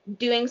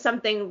 doing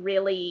something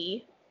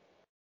really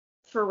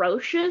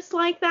ferocious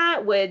like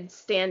that would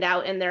stand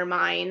out in their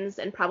minds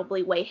and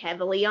probably weigh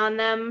heavily on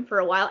them for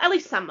a while. At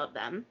least some of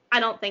them. I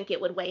don't think it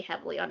would weigh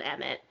heavily on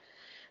Emmett.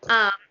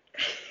 Um,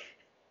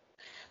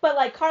 but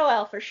like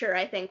Carlisle for sure,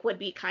 I think would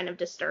be kind of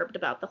disturbed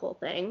about the whole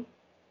thing.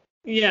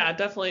 Yeah,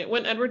 definitely.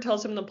 When Edward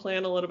tells him the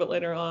plan a little bit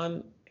later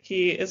on,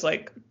 he is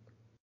like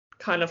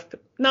kind of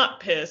not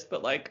pissed,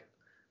 but like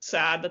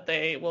sad that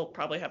they will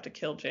probably have to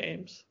kill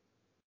James.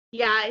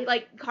 Yeah,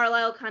 like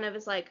Carlisle kind of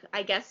is like,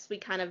 I guess we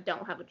kind of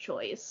don't have a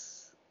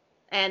choice.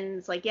 And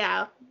it's like,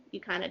 yeah, you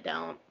kind of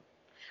don't.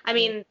 I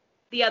mean,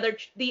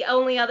 the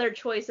only other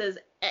choice is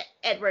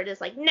Edward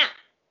is like, nah.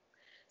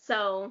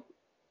 So,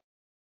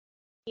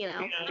 Yeah,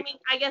 I mean,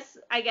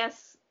 I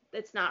guess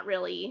it's not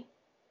really,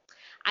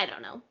 I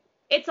don't know.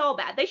 It's all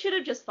bad. They should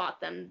have just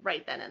fought them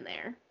right then and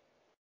there.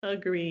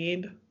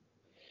 agreed.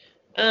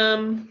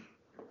 Um,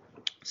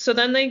 so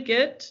then they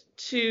get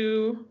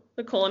to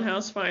the Cullen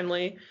house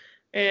finally,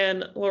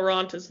 and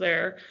Laurent is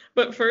there.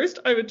 But first,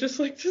 I would just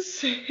like to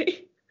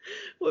say,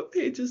 what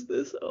page is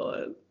this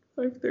on?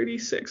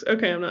 536.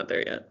 Okay, I'm not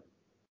there yet.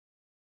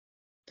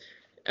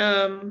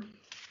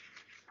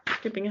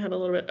 Skipping ahead a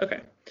little bit.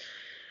 Okay.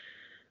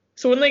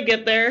 So when they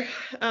get there,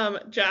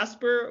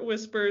 Jasper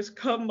whispers,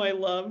 "Come, my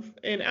love,"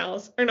 in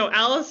Alice. Or no,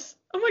 Alice.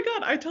 Oh my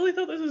God, I totally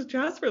thought this was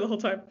Jasper the whole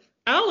time.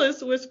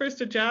 Alice whispers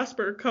to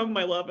Jasper, "Come,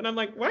 my love," and I'm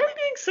like, why are we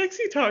doing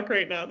sexy talk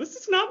right now? This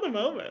is not the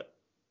moment.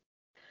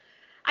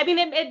 I mean,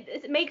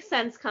 it makes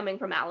sense coming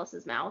from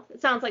Alice's mouth.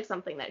 It sounds like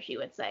something that she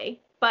would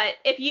say. But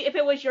if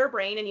it was your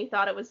brain and you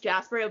thought it was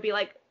Jasper, it would be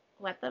like,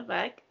 what the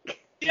fuck?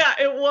 Yeah,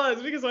 it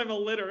was because I'm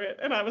illiterate,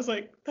 and I was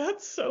like,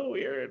 that's so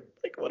weird.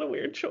 Like, what a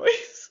weird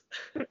choice.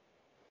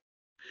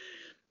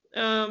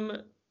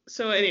 Um,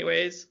 so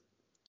anyways,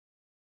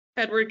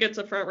 Edward gets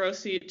a front row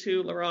seat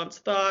to Laurent's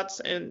thoughts,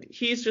 and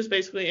he's just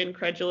basically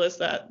incredulous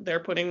that they're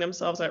putting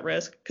themselves at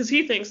risk because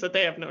he thinks that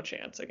they have no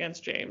chance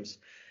against James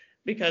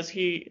because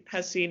he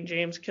has seen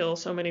James kill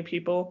so many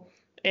people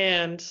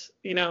and,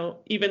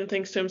 even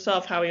thinks to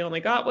himself how he only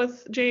got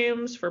with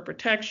James for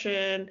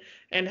protection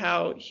and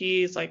how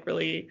he's like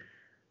really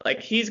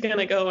like he's going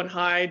to go and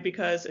hide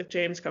because if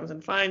James comes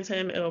and finds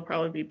him, it'll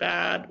probably be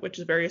bad, which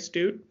is very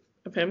astute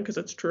of him because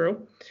it's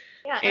true.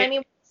 Yeah, and I mean,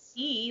 we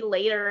see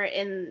later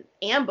in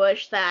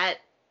Ambush that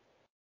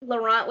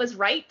Laurent was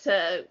right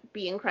to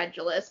be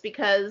incredulous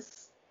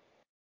because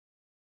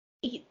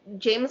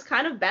James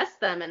kind of bests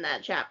them in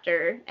that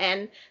chapter,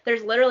 and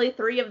there's literally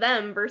 3 of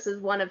them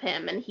versus 1 of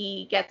him, and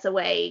he gets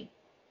away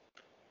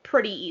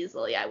pretty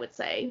easily, I would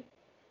say.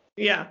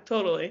 Yeah,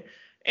 totally.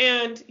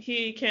 And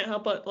he can't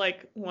help but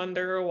like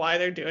wonder why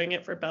they're doing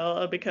it for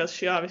Bella because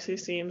she obviously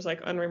seems like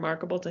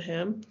unremarkable to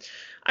him.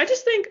 I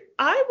just think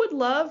I would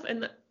love,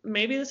 and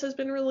maybe this has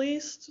been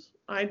released.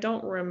 I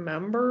don't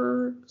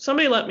remember.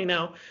 Somebody let me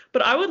know.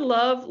 But I would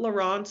love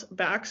Laurent's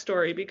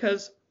backstory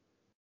because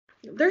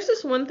there's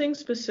this one thing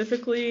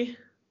specifically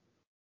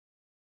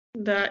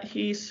that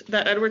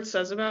Edward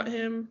says about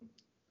him.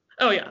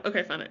 Oh yeah,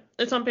 okay, found it.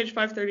 It's on page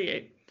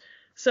 538.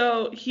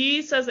 So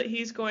he says that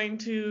he's going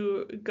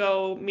to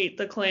go meet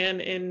the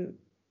clan in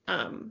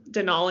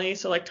Denali,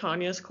 so like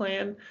Tanya's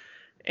clan.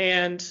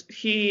 And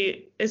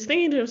he is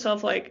thinking to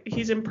himself, like,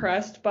 he's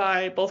impressed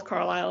by both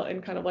Carlisle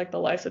and kind of like the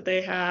life that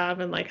they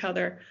have and like how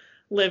they're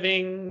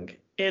living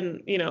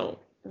in,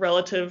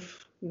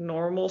 relative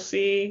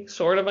normalcy,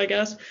 sort of, I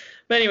guess.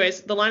 But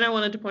anyways, the line I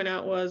wanted to point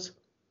out was,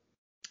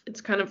 it's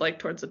kind of like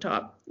towards the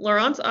top.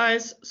 Laurent's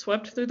eyes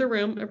swept through the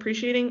room,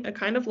 appreciating a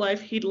kind of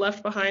life he'd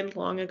left behind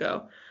long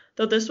ago.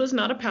 Though this was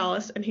not a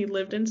palace and he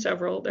lived in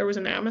several, there was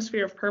an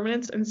atmosphere of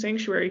permanence and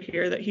sanctuary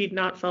here that he'd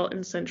not felt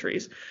in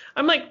centuries.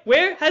 I'm like,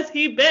 where has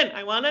he been?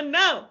 I want to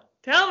know.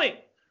 Tell me.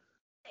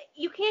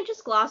 You can't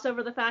just gloss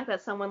over the fact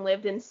that someone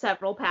lived in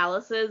several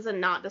palaces and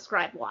not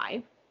describe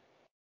why.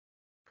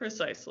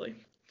 Precisely.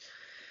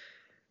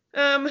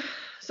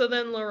 So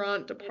then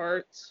Laurent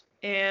departs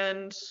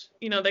and,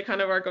 they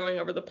kind of are going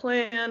over the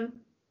plan.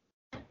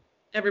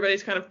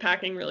 Everybody's kind of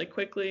packing really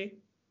quickly.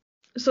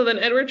 So then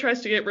Edward tries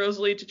to get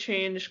Rosalie to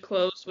change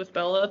clothes with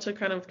Bella to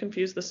kind of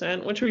confuse the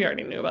scent, which we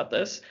already knew about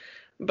this.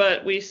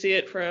 But we see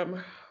it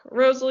from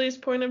Rosalie's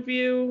point of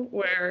view,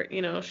 where,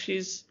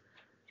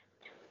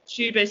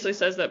 she basically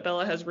says that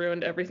Bella has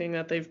ruined everything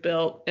that they've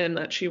built and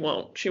that she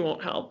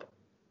won't help.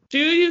 Do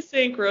you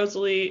think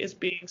Rosalie is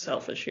being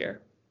selfish here?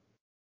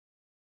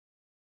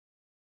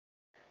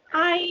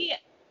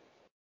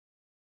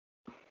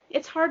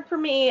 It's hard for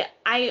me.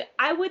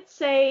 I would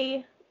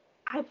say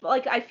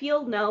I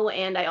feel no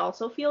and I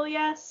also feel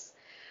yes.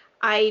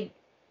 My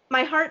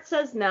heart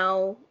says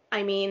no.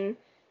 I mean,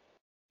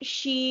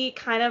 she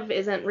kind of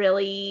isn't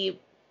really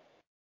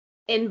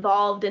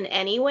involved in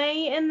any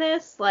way in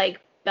this. Like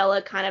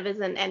Bella kind of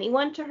isn't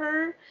anyone to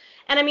her.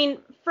 And I mean,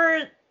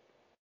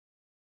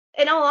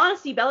 in all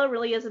honesty, Bella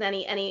really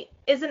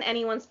isn't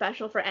anyone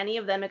special for any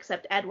of them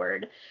except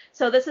Edward.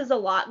 So this is a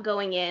lot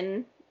going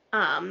in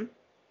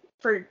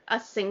for a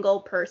single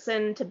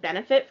person to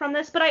benefit from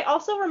this. But I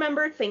also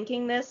remember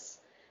thinking this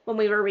when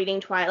we were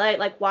reading Twilight,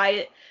 like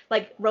why,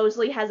 like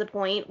Rosalie has a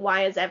point.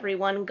 Why is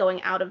everyone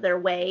going out of their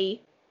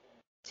way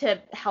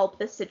to help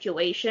this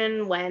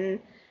situation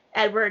when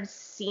Edward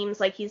seems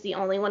like he's the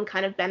only one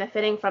kind of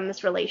benefiting from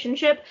this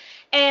relationship.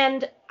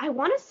 And I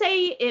want to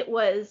say it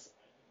was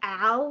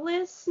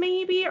Alice,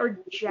 maybe, or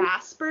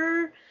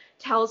Jasper,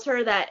 tells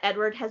her that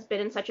Edward has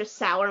been in such a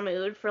sour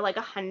mood for like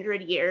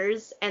 100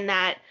 years, and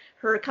that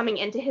her coming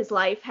into his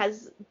life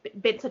has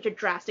been such a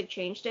drastic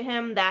change to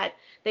him that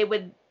they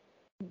would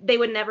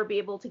never be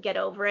able to get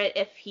over it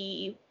if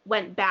he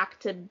went back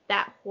to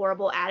that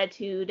horrible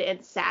attitude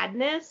and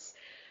sadness.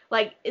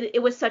 Like,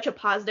 it was such a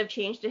positive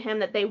change to him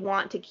that they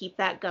want to keep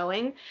that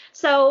going.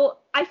 So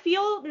I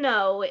feel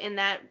no, in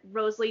that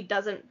Rosalie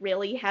doesn't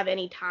really have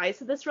any ties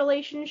to this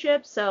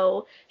relationship.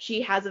 So she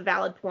has a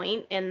valid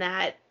point in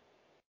that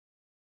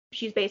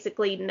she's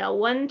basically no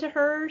one to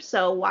her.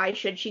 So why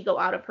should she go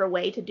out of her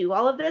way to do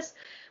all of this?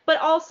 But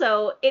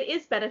also, it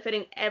is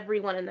benefiting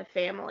everyone in the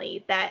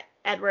family that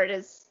Edward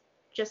is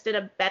just in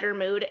a better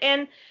mood.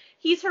 And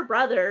he's her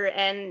brother,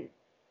 and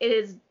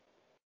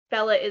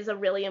Bella is a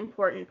really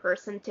important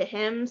person to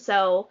him,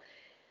 so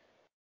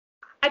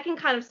I can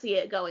kind of see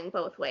it going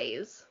both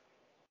ways.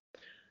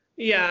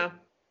 Yeah.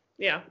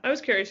 Yeah. I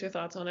was curious your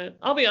thoughts on it.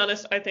 I'll be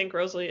honest, I think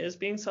Rosalie is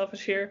being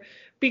selfish here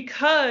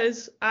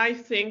because I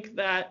think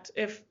that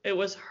if it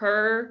was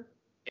her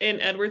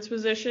in Edward's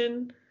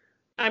position,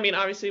 I mean,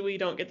 obviously we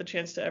don't get the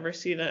chance to ever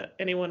see that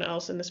anyone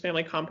else in this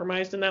family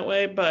compromised in that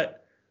way,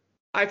 but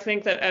I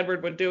think that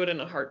Edward would do it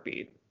in a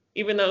heartbeat.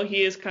 Even though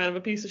he is kind of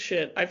a piece of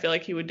shit, I feel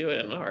like he would do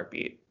it in a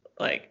heartbeat.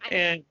 Like,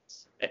 and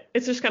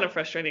it's just kind of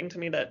frustrating to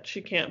me that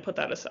she can't put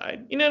that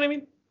aside. You know what I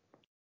mean?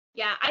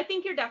 Yeah, I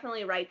think you're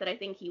definitely right that I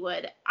think he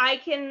would. I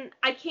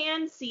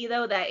can see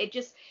though that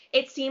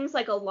it seems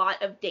like a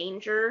lot of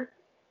danger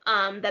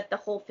that the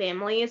whole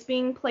family is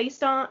being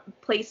placed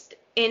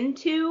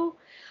into.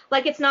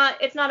 Like, it's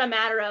not a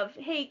matter of,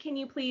 "Hey, can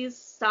you please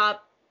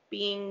stop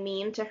being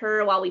mean to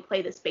her while we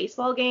play this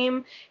baseball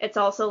game?" It's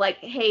also like,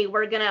 "Hey,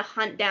 we're going to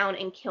hunt down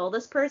and kill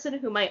this person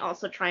who might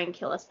also try and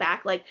kill us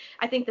back." Like,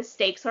 I think the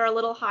stakes are a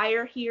little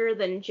higher here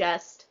than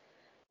just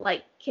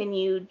like, can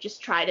you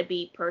just try to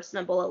be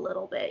personable a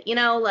little bit?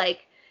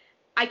 Like,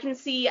 I can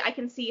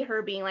see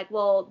her being like,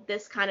 "Well,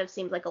 this kind of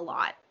seems like a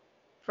lot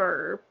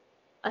for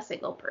a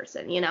single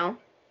person?"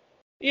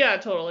 Yeah,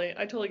 totally.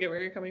 I totally get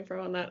where you're coming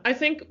from on that. I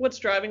think what's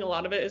driving a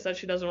lot of it is that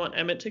she doesn't want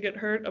Emmett to get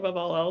hurt above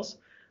all else.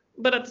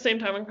 But at the same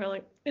time, I'm kind of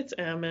like, it's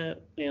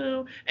Emmett, you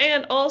know?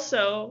 And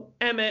also,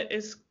 Emmett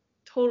is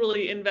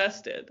totally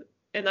invested,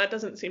 and that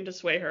doesn't seem to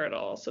sway her at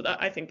all. So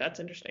that I think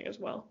that's interesting as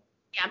well.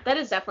 Yeah, that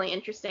is definitely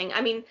interesting.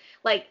 I mean,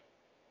 like,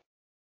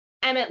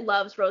 Emmett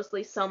loves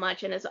Rosalie so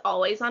much and is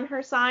always on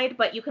her side,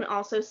 but you can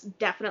also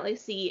definitely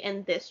see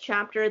in this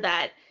chapter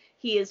that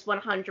he is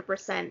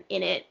 100%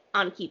 in it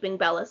on keeping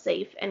Bella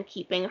safe and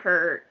keeping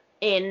her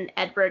in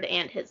Edward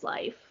and his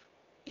life.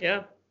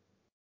 Yeah,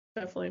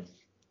 definitely.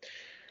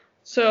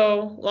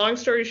 So, long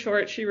story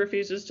short, she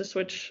refuses to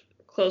switch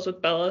clothes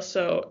with Bella.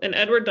 So, and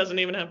Edward doesn't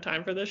even have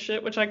time for this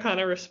shit, which I kind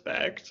of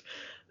respect.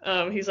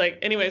 He's like,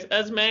 anyways,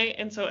 Esme,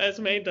 and so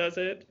Esme does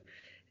it,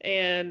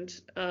 and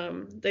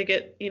they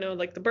get,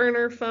 like the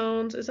burner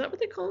phones. Is that what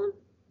they call them?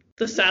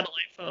 The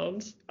satellite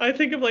phones. I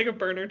think of like a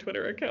burner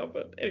Twitter account,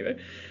 but anyway.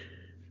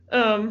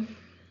 And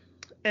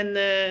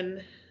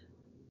then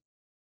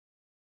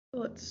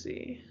let's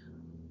see.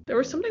 There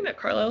was something that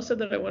Carlisle said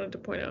that I wanted to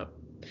point out.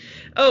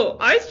 Oh,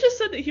 I just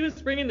said that he was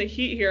bringing the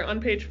heat here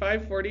on page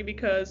 540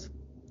 because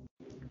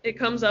it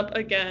comes up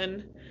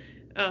again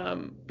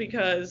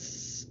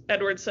because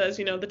Edward says,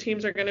 the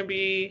teams are going to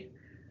be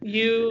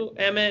you,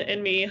 Emmett,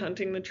 and me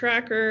hunting the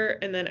tracker,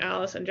 and then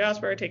Alice and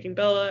Jasper are taking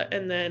Bella,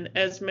 and then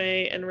Esme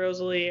and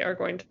Rosalie are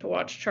going to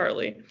watch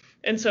Charlie.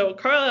 And so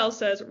Carlisle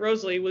says,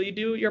 Rosalie, will you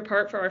do your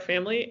part for our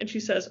family? And she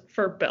says,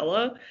 for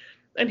Bella?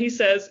 And he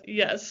says,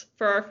 yes,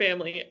 for our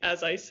family,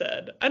 as I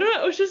said. I don't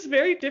know, it was just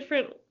very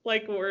different,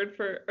 like, word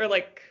for, or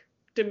like,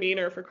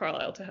 demeanor for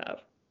Carlisle to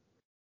have.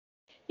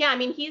 Yeah, I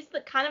mean, he's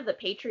the kind of the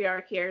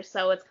patriarch here,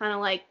 so it's kind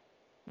of like,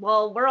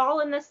 well, we're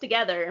all in this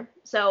together.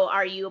 So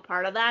are you a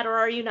part of that or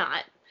are you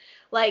not?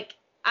 Like,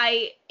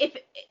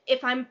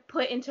 if I'm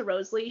put into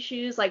Rosalie's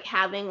shoes, like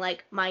having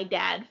like my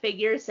dad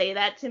figure say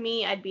that to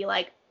me, I'd be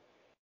like,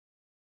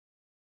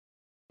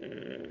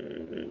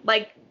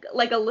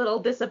 like a little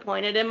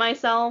disappointed in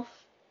myself.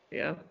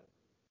 Yeah.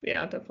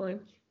 Yeah, definitely.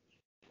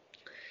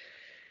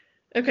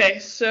 Okay,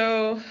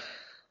 so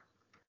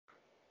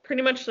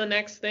pretty much the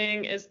next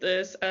thing is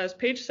this, as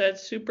Paige said,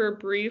 super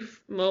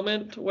brief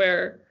moment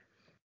where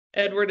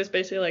Edward is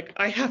basically like,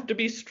 I have to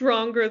be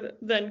stronger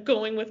than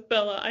going with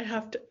Bella. I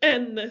have to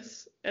end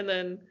this. And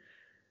then,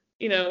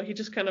 he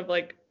just kind of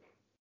like,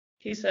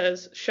 he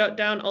says, shut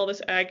down all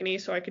this agony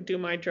so I could do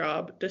my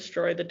job,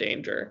 destroy the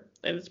danger.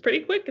 And it's pretty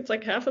quick. It's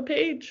like half a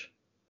page.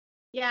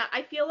 Yeah,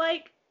 I feel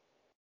like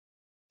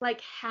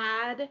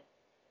had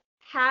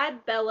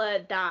Bella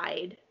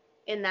died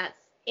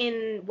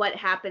in what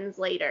happens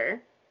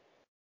later,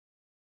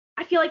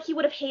 I feel like he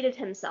would have hated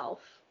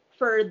himself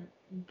for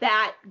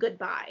that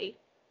goodbye.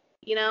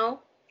 He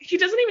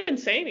doesn't even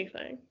say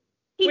anything.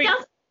 He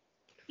does.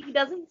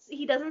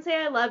 He doesn't say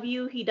I love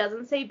you. He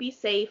doesn't say be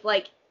safe.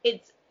 Like,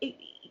 it's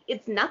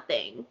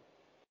nothing.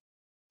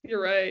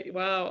 You're right.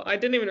 Wow. I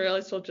didn't even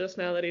realize till just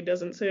now that he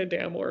doesn't say a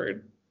damn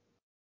word.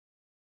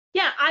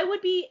 Yeah, I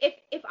would be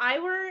if I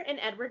were in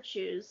Edward's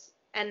shoes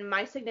and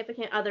my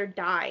significant other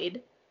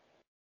died,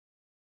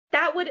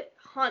 that would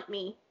haunt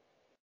me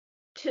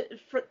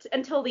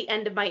until the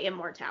end of my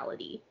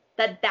immortality.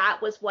 That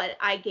was what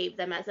I gave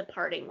them as a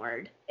parting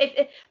word.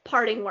 If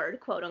parting word,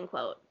 quote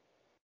unquote.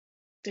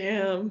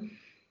 Damn.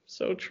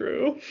 So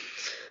true.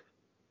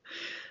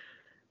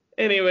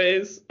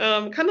 Anyways,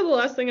 kind of the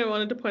last thing I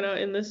wanted to point out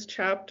in this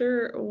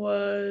chapter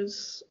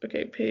was,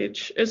 okay,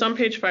 is on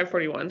page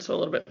 541, so a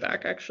little bit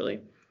back actually.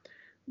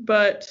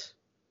 But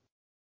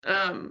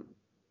um,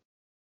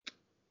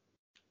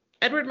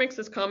 Edward makes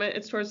this comment,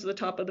 it's towards the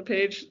top of the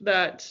page,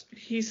 that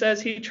he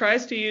says he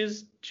tries to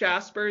use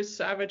Jasper's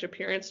savage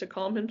appearance to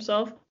calm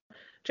himself.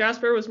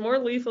 Jasper was more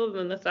lethal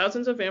than the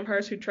thousands of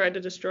vampires who tried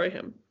to destroy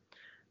him.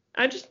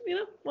 I just,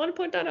 want to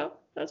point that out.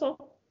 That's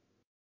all.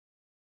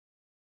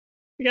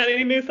 You got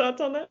any new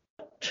thoughts on that?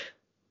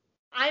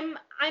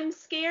 I'm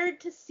scared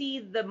to see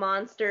the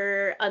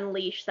monster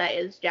unleash that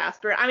is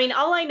Jasper. I mean,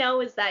 all I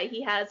know is that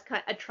he has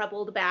a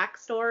troubled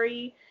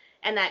backstory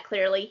and that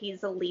clearly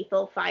he's a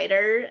lethal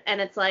fighter.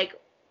 And it's like,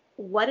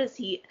 what is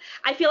he?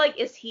 I feel like,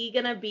 what is he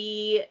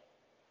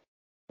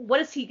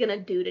gonna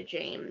do to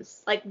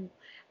James? Like,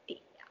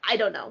 I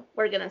don't know.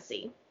 We're gonna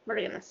see.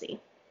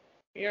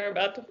 You're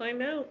about to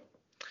find out.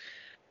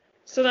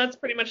 So that's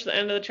pretty much the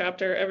end of the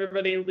chapter.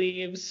 Everybody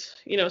leaves,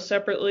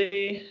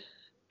 separately.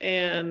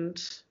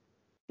 And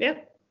yeah,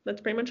 that's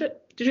pretty much it.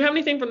 Did you have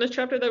anything from this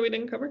chapter that we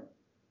didn't cover?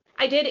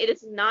 I did. It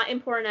is not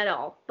important at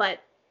all, but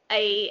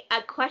a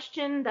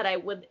question that I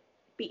would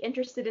be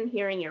interested in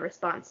hearing your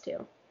response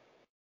to.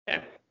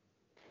 Okay.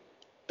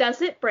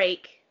 Does it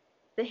break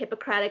the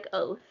Hippocratic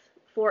Oath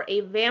for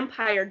a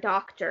vampire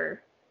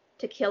doctor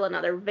to kill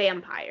another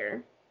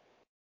vampire?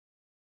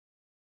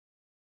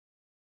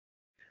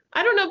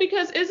 I don't know,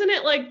 because isn't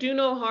it like do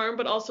no harm,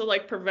 but also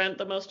like prevent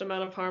the most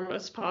amount of harm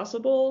as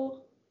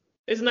possible?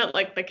 Isn't that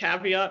like the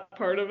caveat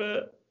part of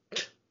it?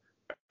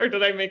 Or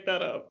did I make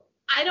that up?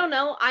 I don't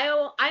know.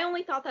 I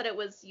only thought that it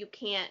was you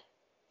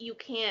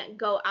can't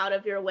go out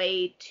of your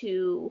way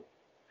to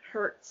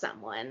hurt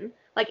someone.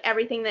 Like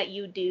everything that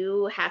you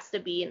do has to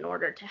be in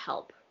order to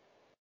help.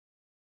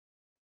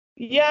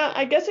 Yeah,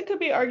 I guess it could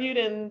be argued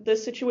in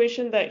this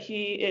situation that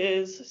he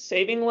is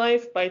saving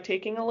life by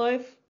taking a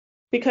life,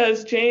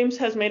 because James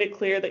has made it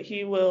clear that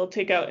he will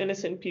take out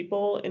innocent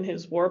people in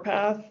his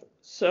warpath.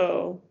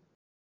 So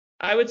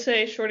I would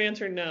say short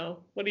answer, no.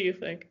 What do you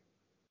think?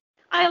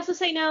 I also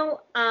say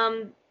no.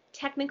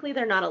 Technically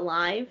they're not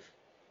alive.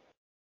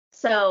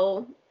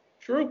 So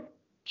True.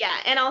 yeah,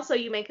 and also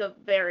you make a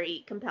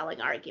very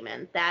compelling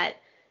argument that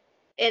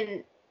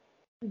in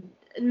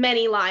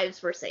many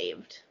lives were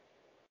saved.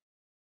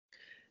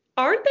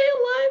 Aren't they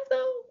alive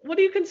though? What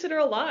do you consider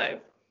alive?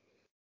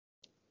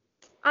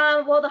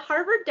 Well, the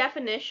Harvard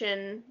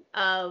definition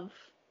of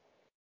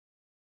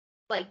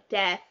like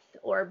death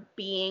or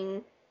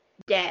being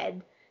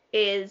dead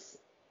is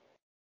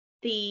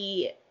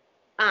the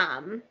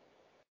I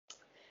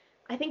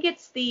think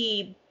it's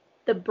the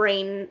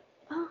brain.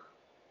 Oh,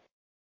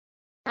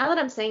 now that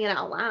I'm saying it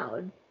out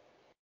loud,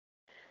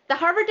 the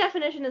Harvard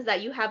definition is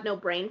that you have no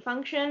brain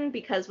function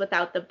because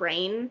without the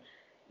brain,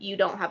 you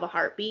don't have a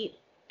heartbeat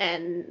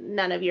and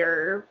none of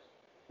your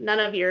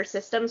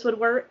systems would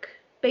work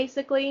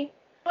basically.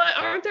 But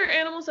aren't there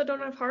animals that don't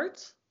have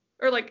hearts?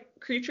 Or like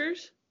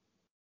creatures?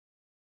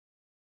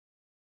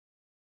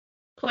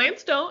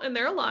 Plants don't, and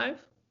they're alive.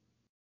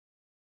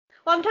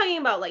 Well, I'm talking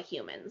about like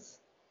humans.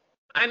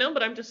 I know,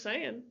 but I'm just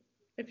saying.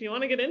 If you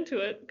want to get into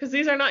it, because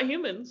these are not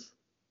humans.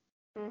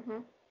 Mm-hmm.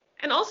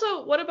 And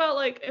also, what about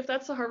like if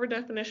that's the Harvard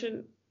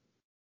definition?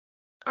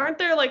 Aren't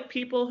there like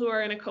people who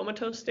are in a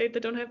comatose state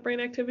that don't have brain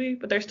activity,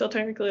 but they're still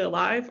technically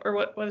alive? Or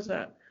what is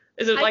that?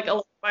 Is it like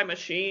alive by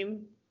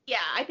machine? Yeah,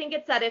 I think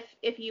it's that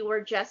if you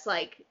were just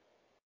like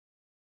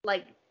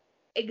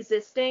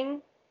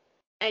existing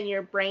and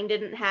your brain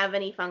didn't have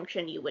any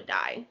function, you would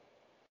die.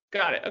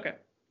 Got it. Okay.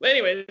 But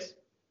anyways,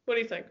 what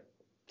do you think?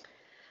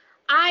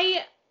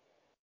 I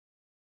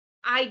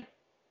I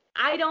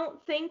I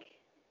don't think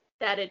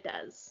that it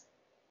does.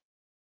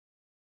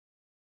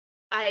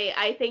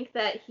 I think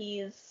that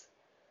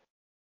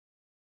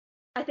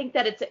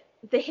it's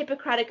the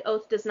Hippocratic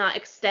Oath does not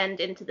extend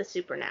into the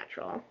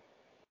supernatural.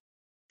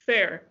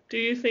 Fair. Do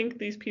you think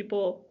these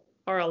people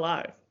are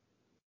alive?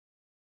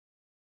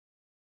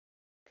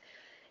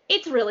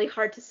 It's really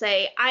hard to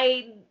say.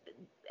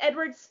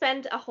 Edward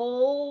spent a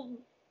whole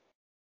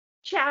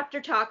chapter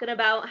talking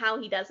about how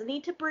he doesn't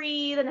need to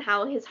breathe and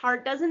how his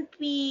heart doesn't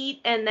beat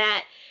and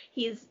that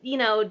he's,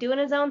 doing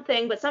his own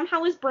thing, but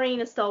somehow his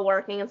brain is still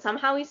working and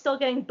somehow he's still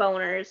getting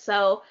boners.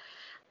 So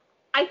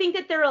I think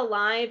that they're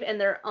alive in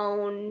their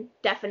own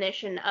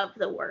definition of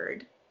the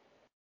word.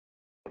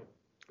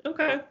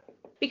 Okay.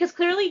 Because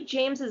clearly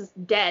James is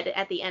dead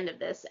at the end of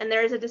this, and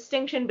there is a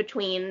distinction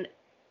between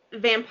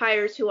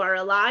vampires who are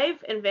alive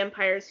and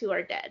vampires who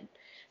are dead.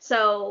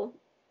 So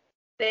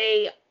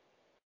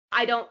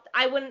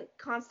I wouldn't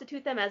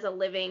constitute them as a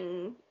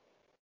living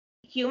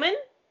human,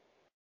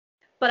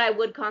 but I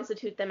would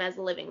constitute them as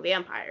living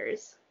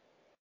vampires.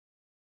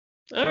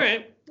 All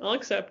right, I'll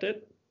accept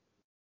it.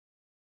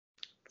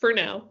 For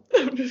now.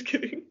 I'm just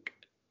kidding.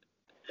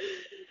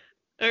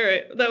 All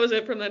right, that was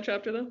it from that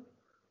chapter, though?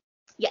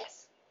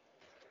 Yes.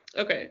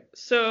 Okay,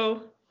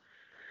 so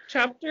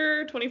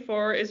chapter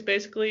 24 is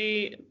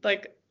basically,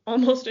 like,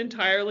 almost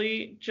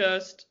entirely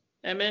just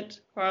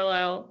Emmett,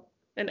 Carlisle,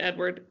 and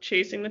Edward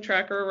chasing the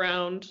tracker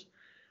around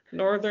the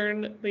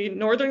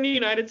northern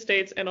United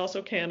States and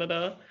also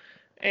Canada.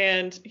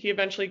 And he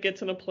eventually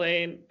gets in a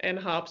plane and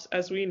hops,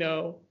 as we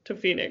know, to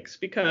Phoenix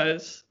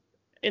because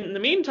in the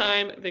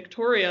meantime,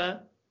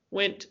 Victoria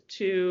went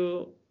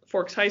to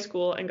Forks High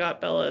School and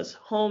got Bella's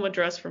home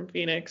address from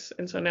Phoenix.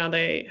 And so now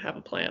they have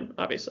a plan,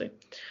 obviously.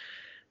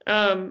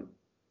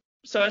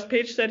 So as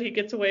Paige said, he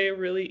gets away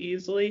really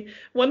easily.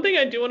 One thing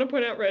I do want to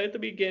point out right at the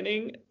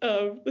beginning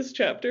of this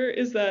chapter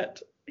is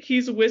that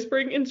he's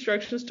whispering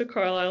instructions to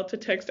Carlisle to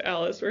text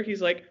Alice, where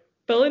he's like,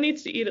 Bella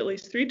needs to eat at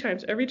least 3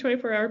 times every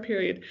 24-hour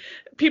period.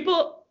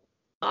 People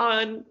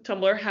on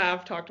Tumblr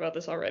have talked about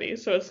this already,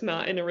 so it's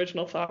not an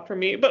original thought for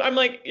me. But I'm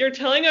like, you're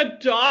telling a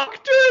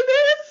doctor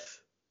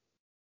this?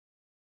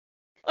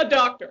 A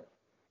doctor.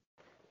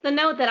 The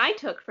note that I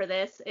took for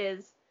this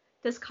is,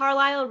 does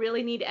Carlisle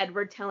really need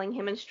Edward telling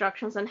him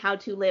instructions on how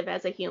to live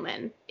as a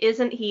human?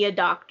 Isn't he a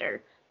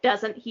doctor?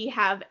 Doesn't he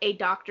have a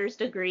doctor's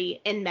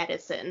degree in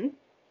medicine?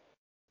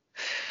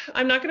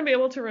 I'm not going to be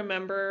able to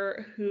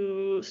remember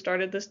who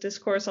started this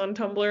discourse on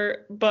Tumblr,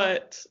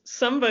 but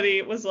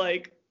somebody was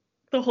like,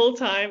 the whole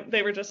time,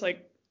 they were just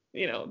like,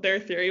 their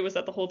theory was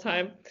that the whole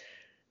time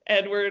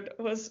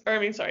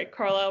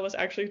Carlisle was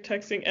actually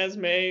texting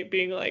Esme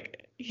being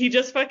like, he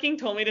just fucking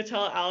told me to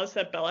tell Alice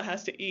that Bella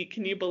has to eat.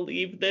 Can you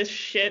believe this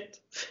shit?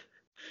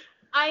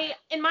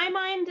 In my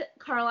mind,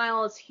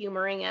 Carlisle is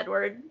humoring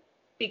Edward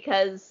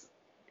because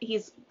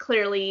he's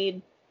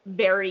clearly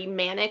very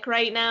manic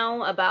right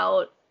now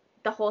about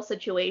the whole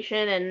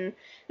situation, and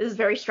this is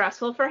very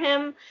stressful for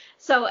him.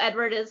 So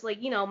Edward is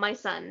like, my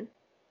son,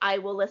 I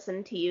will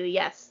listen to you.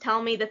 Yes,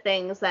 tell me the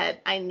things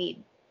that I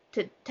need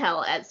to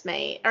tell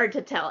Esme, or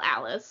to tell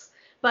Alice.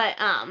 But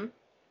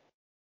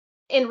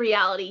in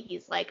reality,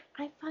 he's like,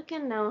 I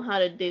fucking know how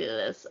to do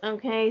this,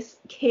 okay,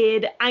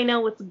 kid? I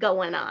know what's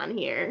going on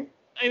here.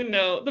 I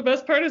know. The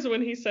best part is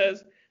when he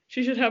says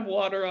she should have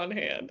water on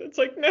hand. It's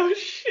like, no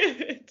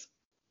shit.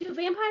 Do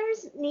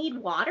vampires need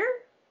water?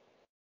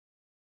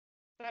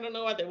 I don't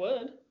know why they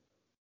would.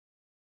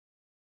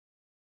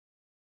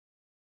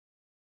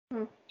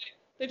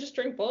 They just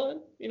drink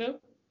blood, Yeah,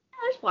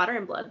 there's water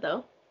in blood,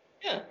 though.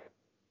 Yeah.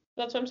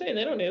 That's what I'm saying.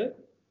 They don't need it.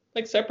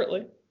 Like,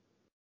 separately.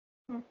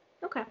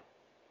 Okay.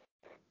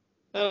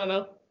 I don't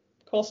know.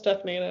 Call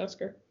Stephanie and ask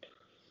her.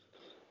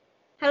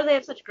 How do they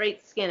have such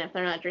great skin if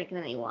they're not drinking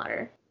any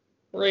water?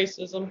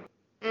 Racism.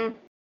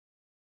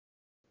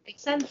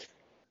 Makes sense.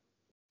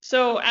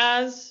 So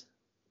as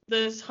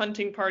this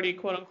hunting party,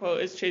 quote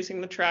unquote, is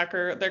chasing the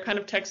tracker, they're kind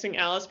of texting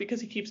Alice because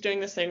he keeps doing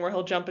this thing where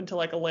he'll jump into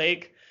like a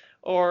lake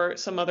or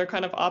some other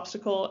kind of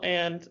obstacle,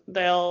 and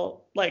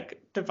they'll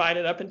like divide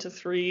it up into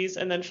 3s,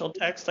 and then she'll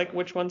text like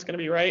which one's going to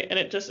be right, and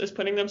it just is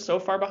putting them so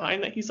far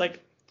behind that he's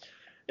like,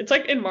 it's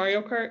like in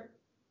Mario Kart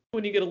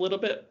when you get a little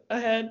bit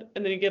ahead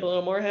and then you get a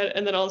little more ahead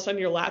and then all of a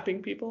sudden you're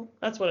lapping people.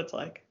 That's what it's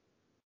like.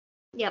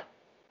 Yep.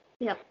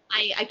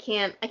 I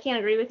can't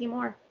agree with you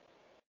more.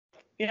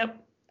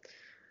 Yep.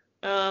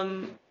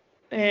 And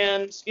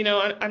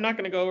I'm not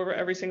going to go over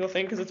every single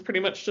thing because it's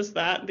pretty much just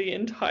that the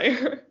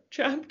entire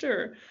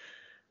chapter.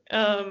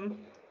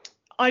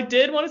 I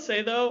did want to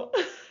say though,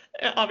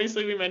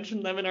 obviously we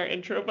mentioned them in our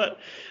intro, but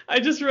I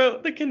just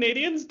wrote, the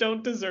Canadians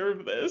don't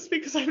deserve this,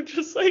 because I'm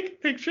just like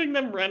picturing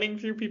them running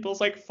through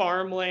people's like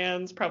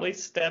farmlands, probably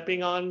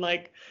stepping on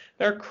like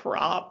their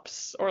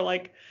crops or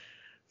like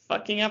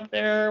fucking up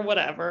their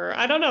whatever.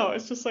 I don't know.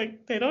 It's just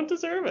like, they don't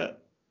deserve it.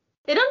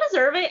 They don't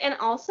deserve it. And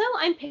also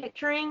I'm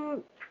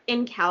picturing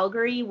in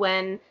Calgary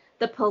when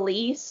the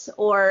police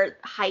or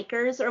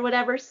hikers or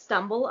whatever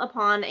stumble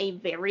upon a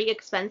very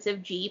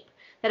expensive Jeep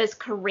that is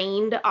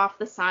careened off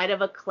the side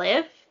of a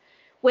cliff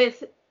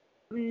with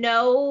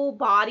no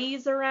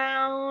bodies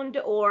around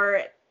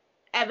or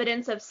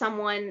evidence of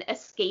someone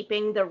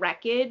escaping the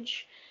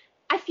wreckage.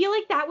 I feel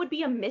like that would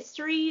be a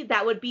mystery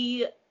that would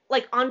be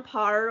like on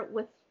par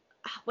with,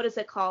 what is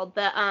it called?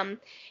 The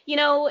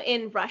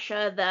in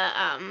Russia,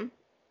 the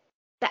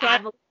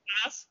Diet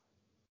Pass.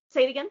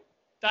 Say it again.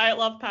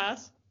 Dyatlov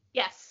Pass.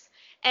 Yes.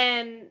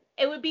 And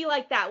it would be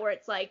like that, where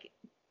it's like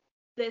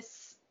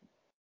this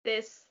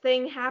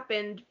thing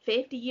happened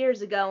 50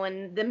 years ago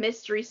and the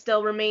mystery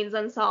still remains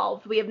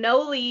unsolved. We have no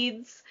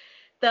leads.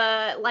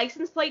 The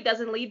license plate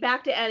doesn't lead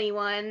back to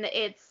anyone.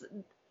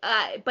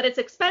 But it's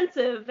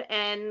expensive,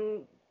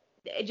 and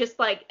it just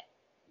like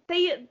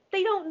they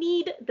don't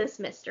need this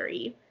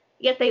mystery.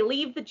 Yet they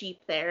leave the Jeep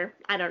there.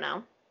 I don't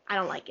know. I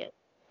don't like it.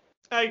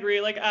 I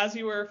agree. Like, as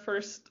you were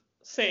first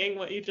saying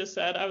what you just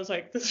said, I was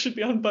like, this should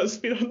be on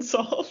BuzzFeed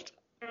Unsolved.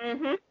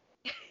 Mm-hmm.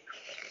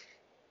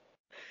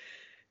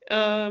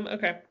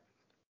 Okay.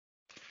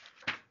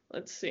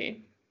 Let's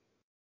see.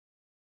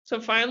 So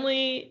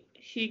finally,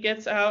 he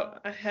gets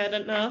out ahead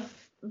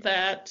enough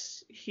that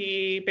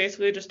he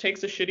basically just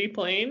takes a shitty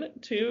plane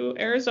to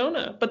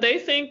Arizona. But they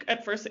think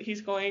at first that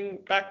he's going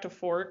back to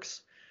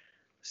Forks,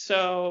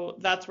 so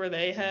that's where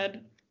they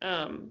head.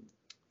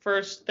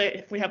 First,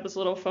 we have this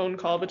little phone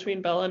call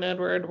between Bella and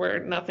Edward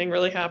where nothing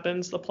really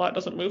happens. The plot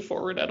doesn't move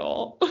forward at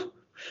all.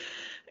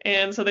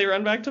 And so they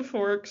run back to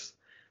Forks.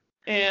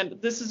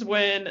 And this is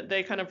when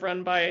they kind of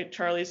run by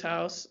Charlie's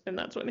house. And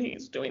that's when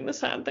he's doing the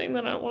sad thing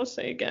that I don't want to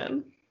say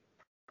again.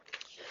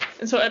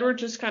 And so Edward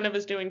just kind of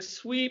is doing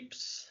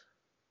sweeps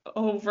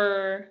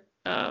over,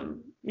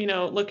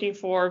 looking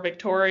for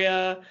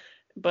Victoria.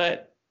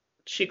 But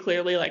she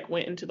clearly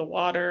went into the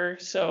water.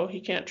 So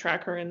he can't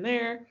track her in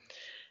there.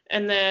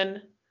 And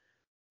then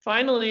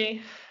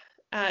finally,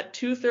 at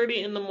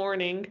 2:30 in the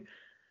morning,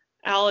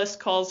 Alice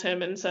calls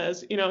him and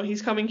says,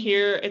 he's coming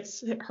here.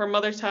 It's her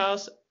mother's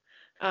house.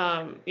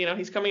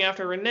 He's coming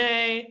after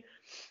Renee,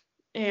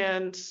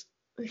 and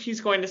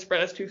he's going to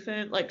spread us too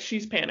thin.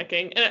 She's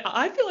panicking. And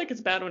I feel like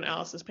it's bad when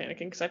Alice is panicking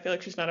because I feel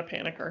like she's not a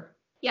panicker.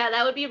 Yeah,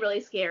 that would be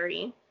really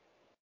scary.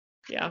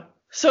 Yeah.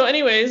 So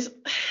anyways,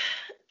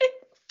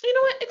 you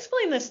know what?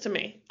 Explain this to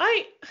me.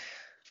 I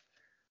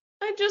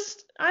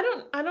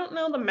don't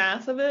know the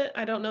math of it.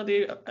 I don't know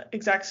the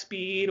exact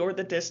speed or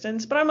the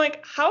distance, but I'm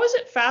like, how is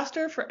it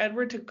faster for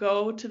Edward to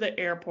go to the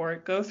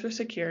airport, go through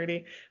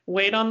security,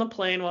 wait on the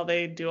plane while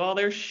they do all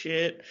their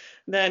shit,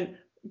 then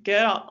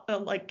get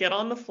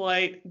on the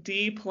flight,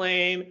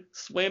 deplane,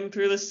 swim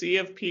through the sea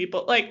of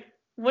people?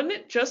 Wouldn't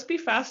it just be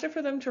faster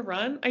for them to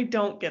run? I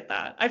don't get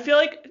that. I feel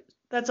like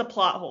that's a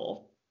plot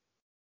hole.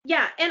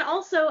 Yeah, and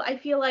also I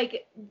feel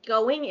like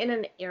going in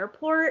an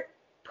airport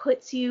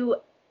puts you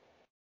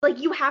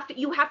you have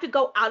to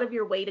go out of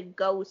your way to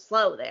go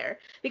slow there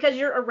because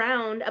you're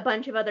around a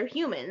bunch of other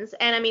humans.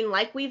 And I mean,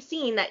 we've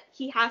seen that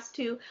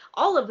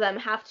all of them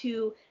have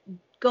to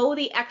go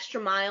the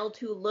extra mile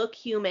to look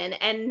human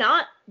and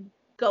not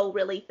go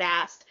really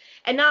fast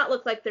and not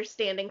look like they're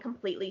standing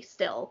completely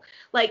still.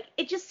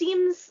 It just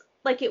seems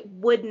like it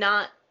would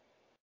not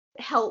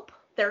help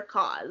their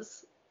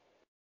cause.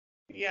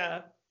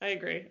 Yeah, I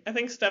agree. I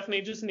think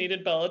Stephanie just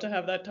needed Bella to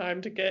have that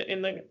time to get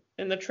in the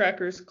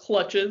tracker's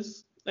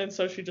clutches. And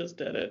so she just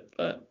did it.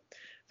 But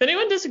if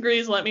anyone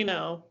disagrees, let me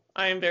know.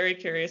 I am very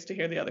curious to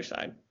hear the other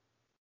side.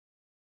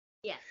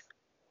 Yes.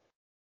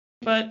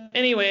 But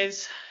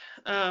anyways,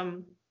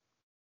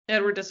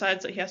 Edward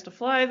decides that he has to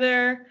fly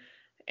there,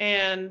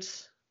 and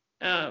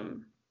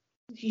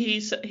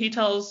he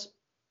tells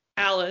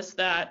Alice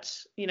that,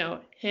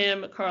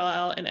 him,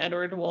 Carlisle, and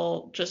Edward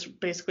will just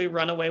basically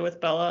run away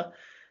with Bella,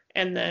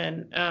 and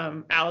then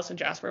Alice and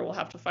Jasper will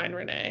have to find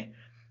Renee.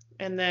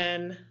 And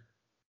then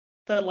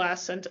the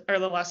last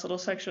little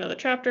section of the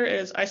chapter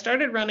is, I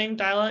started running,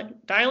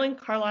 dialing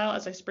Carlisle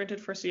as I sprinted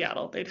for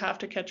Seattle. They'd have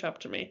to catch up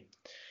to me.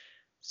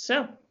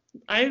 So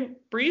I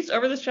breezed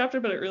over this chapter,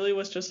 but it really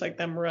was just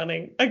them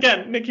running.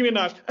 Again, Nicki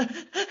Minaj.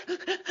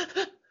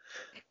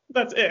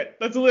 That's it.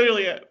 That's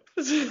literally it.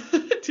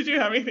 Did you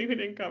have anything we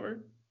didn't cover?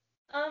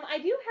 I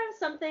do have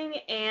something,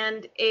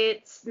 and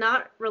it's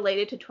not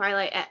related to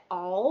Twilight at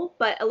all,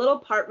 but a little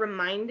part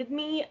reminded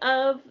me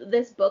of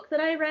this book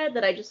that I read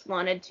that I just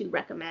wanted to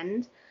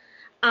recommend.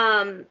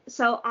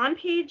 So on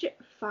page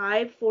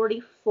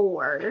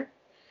 544,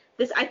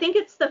 I think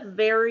it's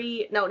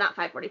no, not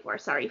 544,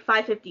 sorry,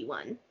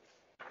 551.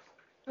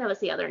 That was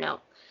the other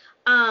note.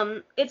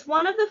 It's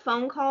one of the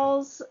phone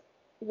calls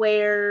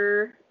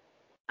where,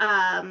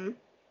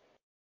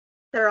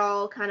 they're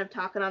all kind of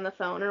talking on the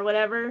phone or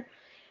whatever,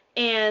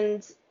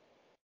 and,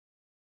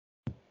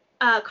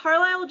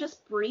 Carlisle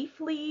just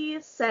briefly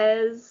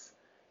says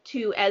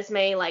to Esme,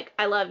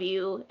 I love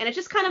you, and it's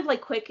just kind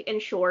of, quick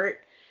and short.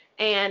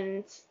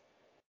 And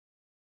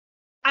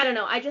I don't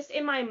know,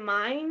 in my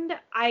mind,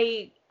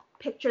 I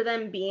picture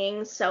them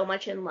being so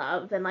much in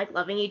love and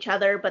loving each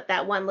other, but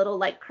that one little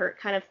Kurt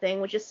kind of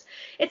thing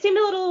it seemed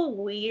a little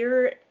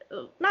weird,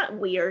 not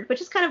weird, but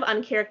just kind of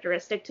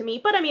uncharacteristic to me.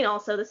 But I mean,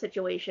 also the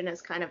situation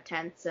is kind of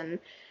tense and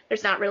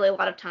there's not really a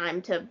lot of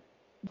time to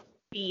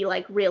be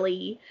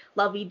really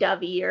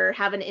lovey-dovey or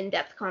have an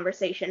in-depth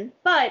conversation.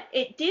 But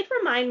it did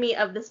remind me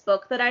of this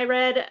book that I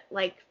read,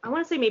 I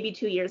want to say maybe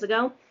 2 years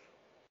ago.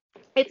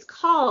 It's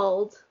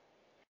called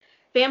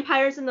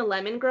Vampires in the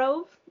Lemon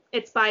Grove.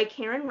 It's by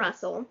Karen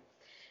Russell.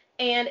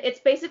 And it's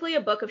basically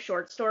a book of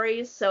short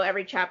stories. So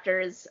every chapter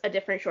is a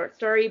different short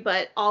story,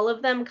 but all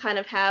of them kind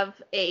of have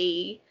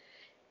a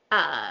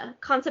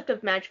concept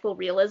of magical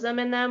realism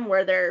in them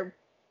where they're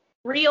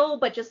real,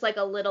 but just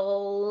a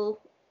little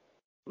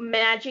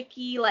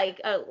magic-y,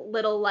 a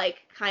little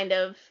kind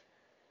of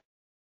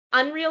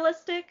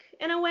unrealistic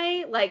in a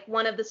way.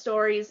 One of the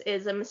stories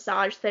is a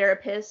massage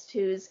therapist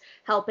who's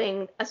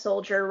helping a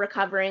soldier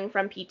recovering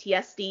from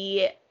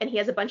PTSD, and he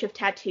has a bunch of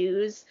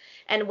tattoos,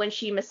 and when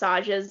she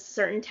massages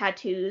certain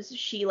tattoos,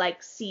 she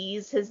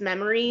sees his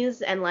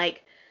memories and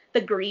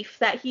the grief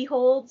that he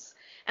holds.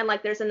 And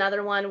there's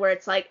another one where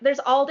it's there's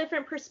all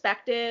different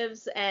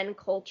perspectives and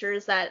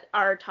cultures that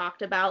are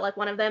talked about.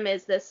 One of them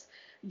is this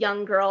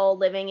young girl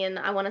living in,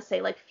 I want to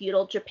say, like,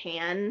 feudal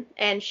Japan,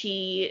 and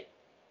she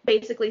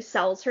basically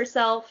sells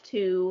herself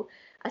to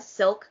a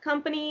silk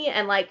company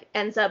and, like,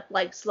 ends up,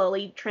 like,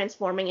 slowly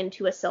transforming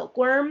into a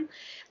silkworm.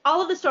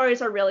 All of the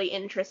stories are really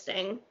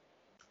interesting,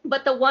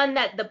 but the one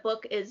that the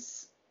book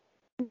is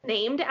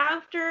named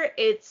after,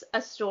 it's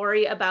a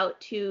story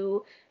about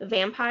two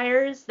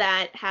vampires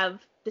that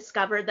have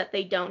discovered that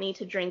they don't need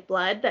to drink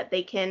blood, that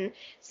they can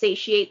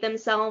satiate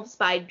themselves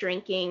by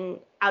drinking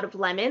out of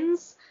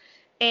lemons.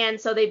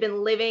 And so they've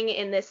been living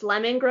in this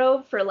lemon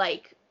grove for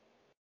like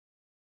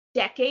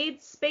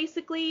decades,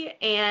 basically,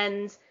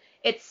 and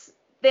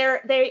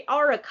they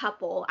are a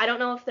couple. I don't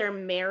know if they're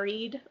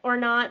married or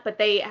not, but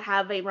they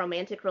have a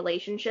romantic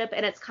relationship,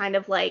 and it's kind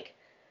of like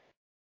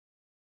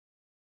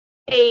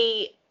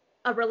a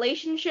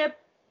relationship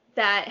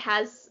that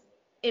has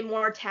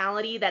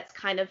immortality that's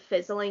kind of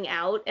fizzling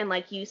out, and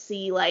like you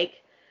see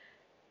like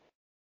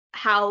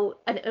how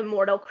an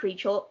immortal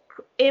creature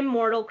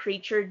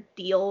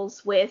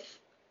deals with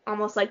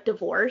almost like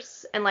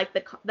divorce and like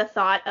the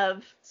thought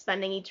of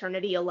spending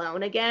eternity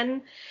alone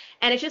again.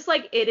 And it's just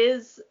like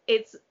it's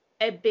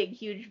a big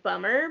huge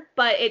bummer,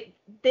 but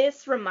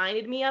this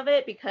reminded me of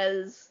it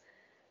because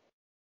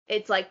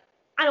it's like,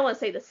 I don't want to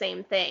say the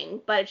same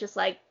thing, but it's just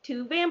like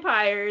two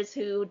vampires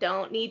who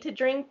don't need to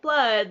drink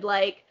blood.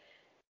 Like,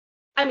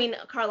 I mean,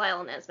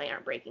 Carlisle and Esme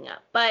aren't breaking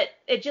up, but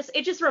it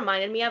just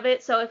reminded me of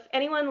it. So if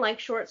anyone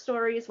likes short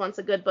stories, wants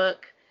a good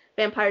book,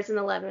 Vampires in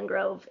the Lemon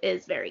Grove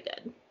is very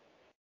good.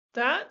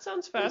 That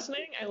sounds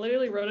fascinating. I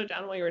literally wrote it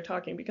down while you were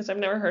talking because I've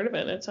never heard of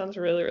it, and it sounds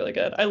really, really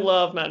good. I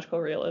love magical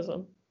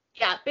realism.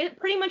 Yeah,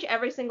 pretty much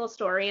every single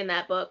story in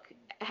that book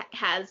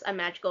has a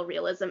magical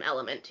realism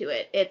element to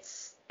it.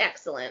 It's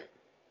excellent.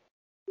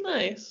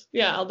 Nice.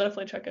 Yeah, I'll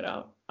definitely check it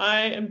out.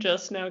 I am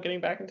just now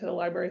getting back into the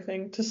library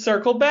thing. To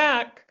circle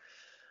back,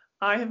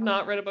 I have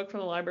not read a book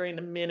from the library in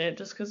a minute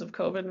just because of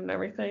COVID and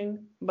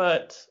everything,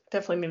 but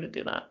definitely need to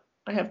do that.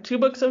 I have 2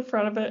 books in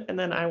front of it, and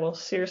then I will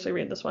seriously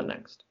read this one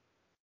next.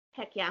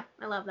 Heck yeah,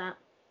 I love that.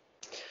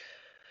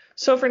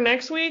 So for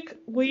next week,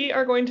 we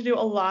are going to do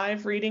a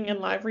live reading and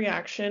live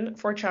reaction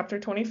for chapter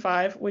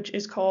 25, which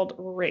is called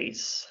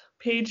Race.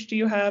 Paige, do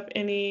you have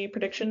any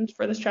predictions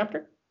for this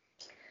chapter?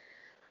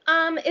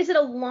 Is it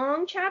a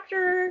long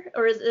chapter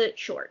or is it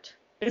short?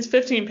 It's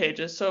 15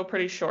 pages, so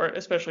pretty short,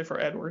 especially for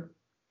Edward.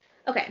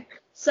 Okay,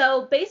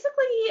 so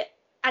basically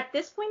at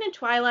this point in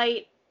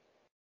Twilight,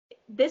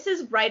 this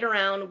is right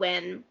around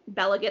when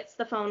Bella gets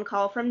the phone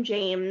call from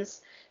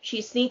James.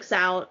 She sneaks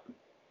out,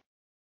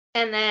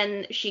 and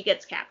then she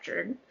gets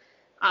captured.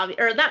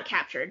 Or not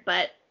captured,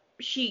 but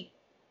she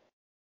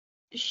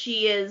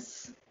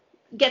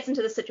gets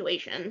into the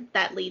situation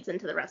that leads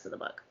into the rest of the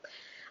book.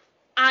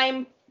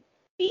 I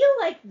feel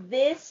like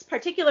this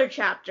particular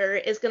chapter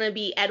is going to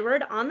be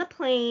Edward on the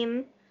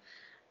plane,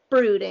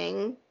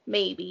 brooding,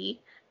 maybe,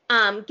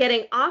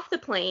 getting off the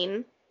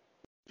plane,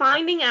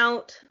 finding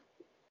out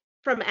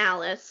from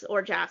Alice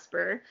or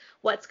Jasper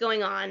what's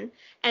going on,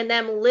 and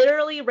them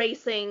literally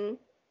racing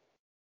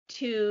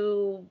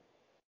to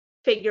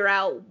figure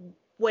out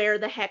where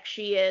the heck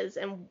she is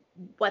and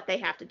what they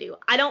have to do.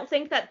 I don't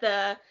think that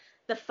the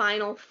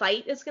final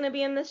fight is going to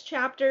be in this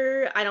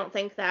chapter. I don't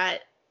think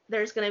that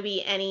there's going to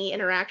be any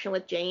interaction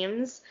with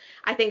James.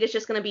 I think it's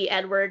just going to be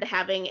Edward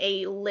having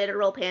a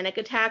literal panic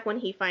attack when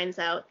he finds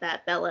out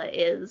that Bella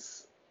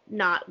is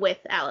not with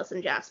Alice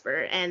and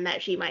Jasper and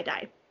that she might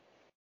die.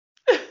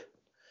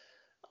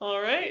 All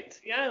right.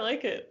 Yeah, I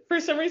like it. For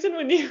some reason,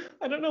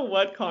 I don't know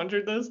what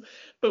conjured this,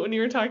 but when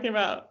you were talking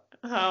about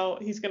how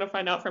he's going to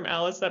find out from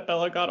Alice that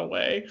Bella got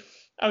away,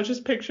 I was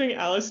just picturing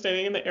Alice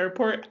standing in the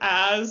airport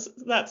as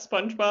that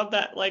SpongeBob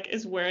that like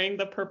is wearing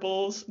the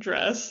purple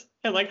dress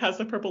and like has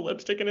the purple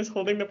lipstick and is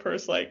holding the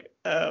purse like,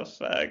 oh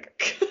fuck.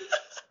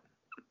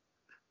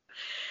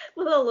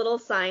 With a little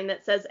sign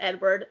that says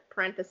Edward,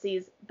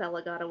 parentheses,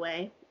 Bella got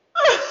away.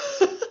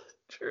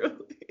 Truly.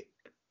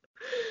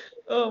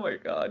 Oh my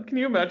god. Can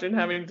you imagine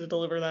having to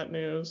deliver that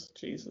news?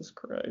 Jesus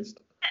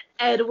Christ.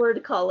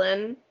 Edward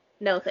Cullen,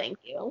 no thank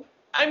you.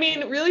 I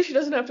mean, really, she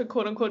doesn't have to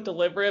quote unquote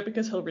deliver it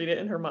because he'll read it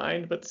in her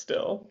mind, but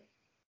still.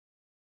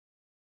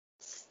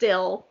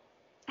 Still.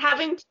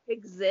 Having to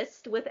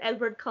exist with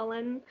Edward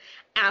Cullen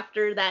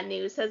after that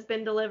news has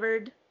been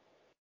delivered?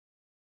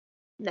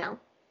 No.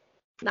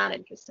 Not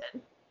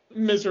interested.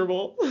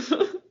 Miserable.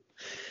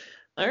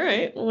 All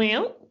right.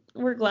 Well,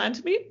 we're glad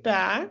to be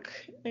back,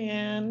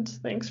 and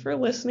thanks for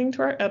listening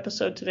to our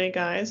episode today,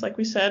 guys. Like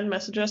we said,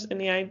 message us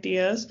any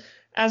ideas.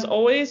 As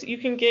always, you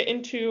can get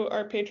into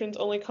our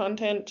patrons-only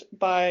content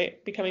by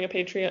becoming a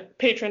patron at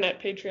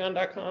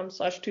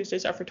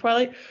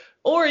patreon.com/TuesdaysAfterTwilight,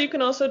 or you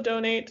can also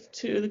donate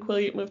to the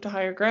Quileute Move to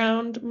Higher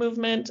Ground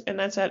movement, and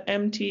that's at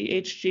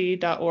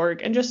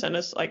mthg.org, and just send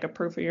us like a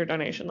proof of your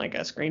donation, like a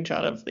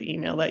screenshot of the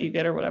email that you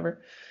get or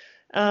whatever.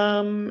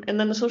 And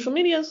then the social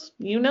medias,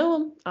 you know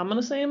them. I'm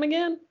gonna say them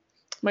again.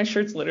 My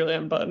shirt's literally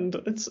unbuttoned.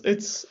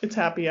 It's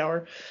happy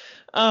hour.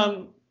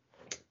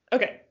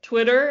 Okay,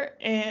 Twitter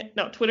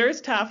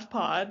is Taft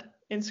Pod.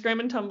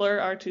 Instagram and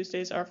Tumblr are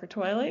Tuesdays Are for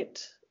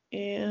Twilight.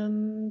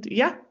 And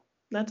yeah,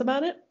 That's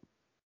about it.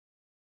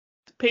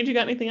 Paige, you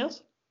got anything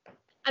else?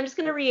 I'm just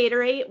going to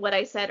reiterate what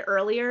I said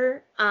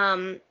earlier.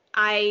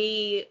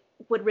 I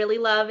would really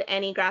love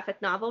any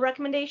graphic novel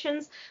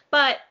recommendations,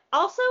 but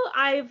also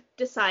I've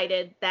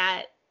decided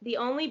that the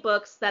only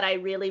books that I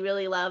really,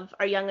 really love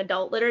are young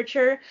adult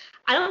literature.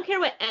 I don't care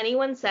what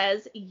anyone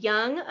says,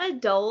 young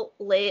adult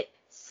lit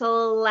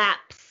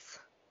slaps.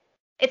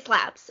 It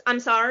slaps. I'm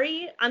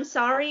sorry,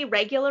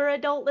 regular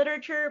adult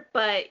literature,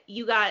 but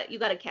you got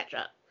to catch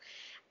up.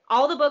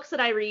 All the books that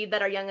I read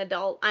that are young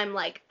adult,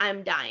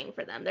 I'm dying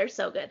for them. They're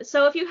so good.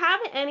 So if you have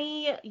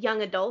any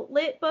young adult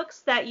lit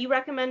books that you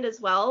recommend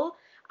as well,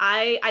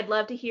 I'd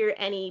love to hear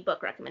any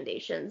book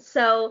recommendations.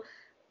 So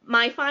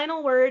my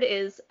final word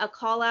is a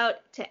call out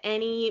to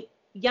any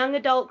young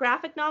adult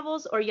graphic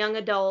novels or young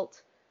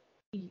adult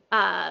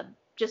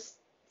just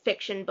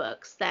fiction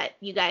books that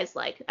you guys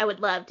like. I would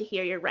love to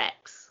hear your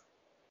recs.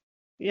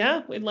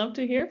 Yeah, we'd love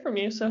to hear from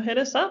you, so hit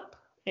us up.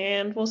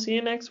 And we'll see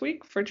you next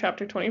week for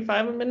Chapter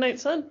 25 of Midnight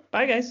Sun.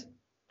 Bye, guys.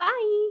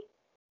 Bye.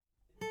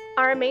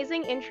 Our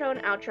amazing intro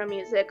and outro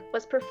music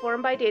was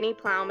performed by Danny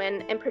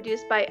Plowman and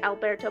produced by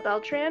Alberto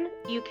Beltran.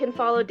 You can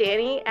follow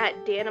Danny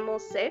at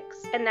Danimal6,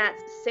 and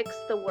that's 6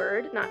 the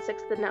word, not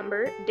 6 the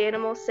number,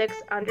 Danimal6_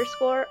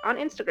 on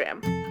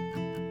Instagram.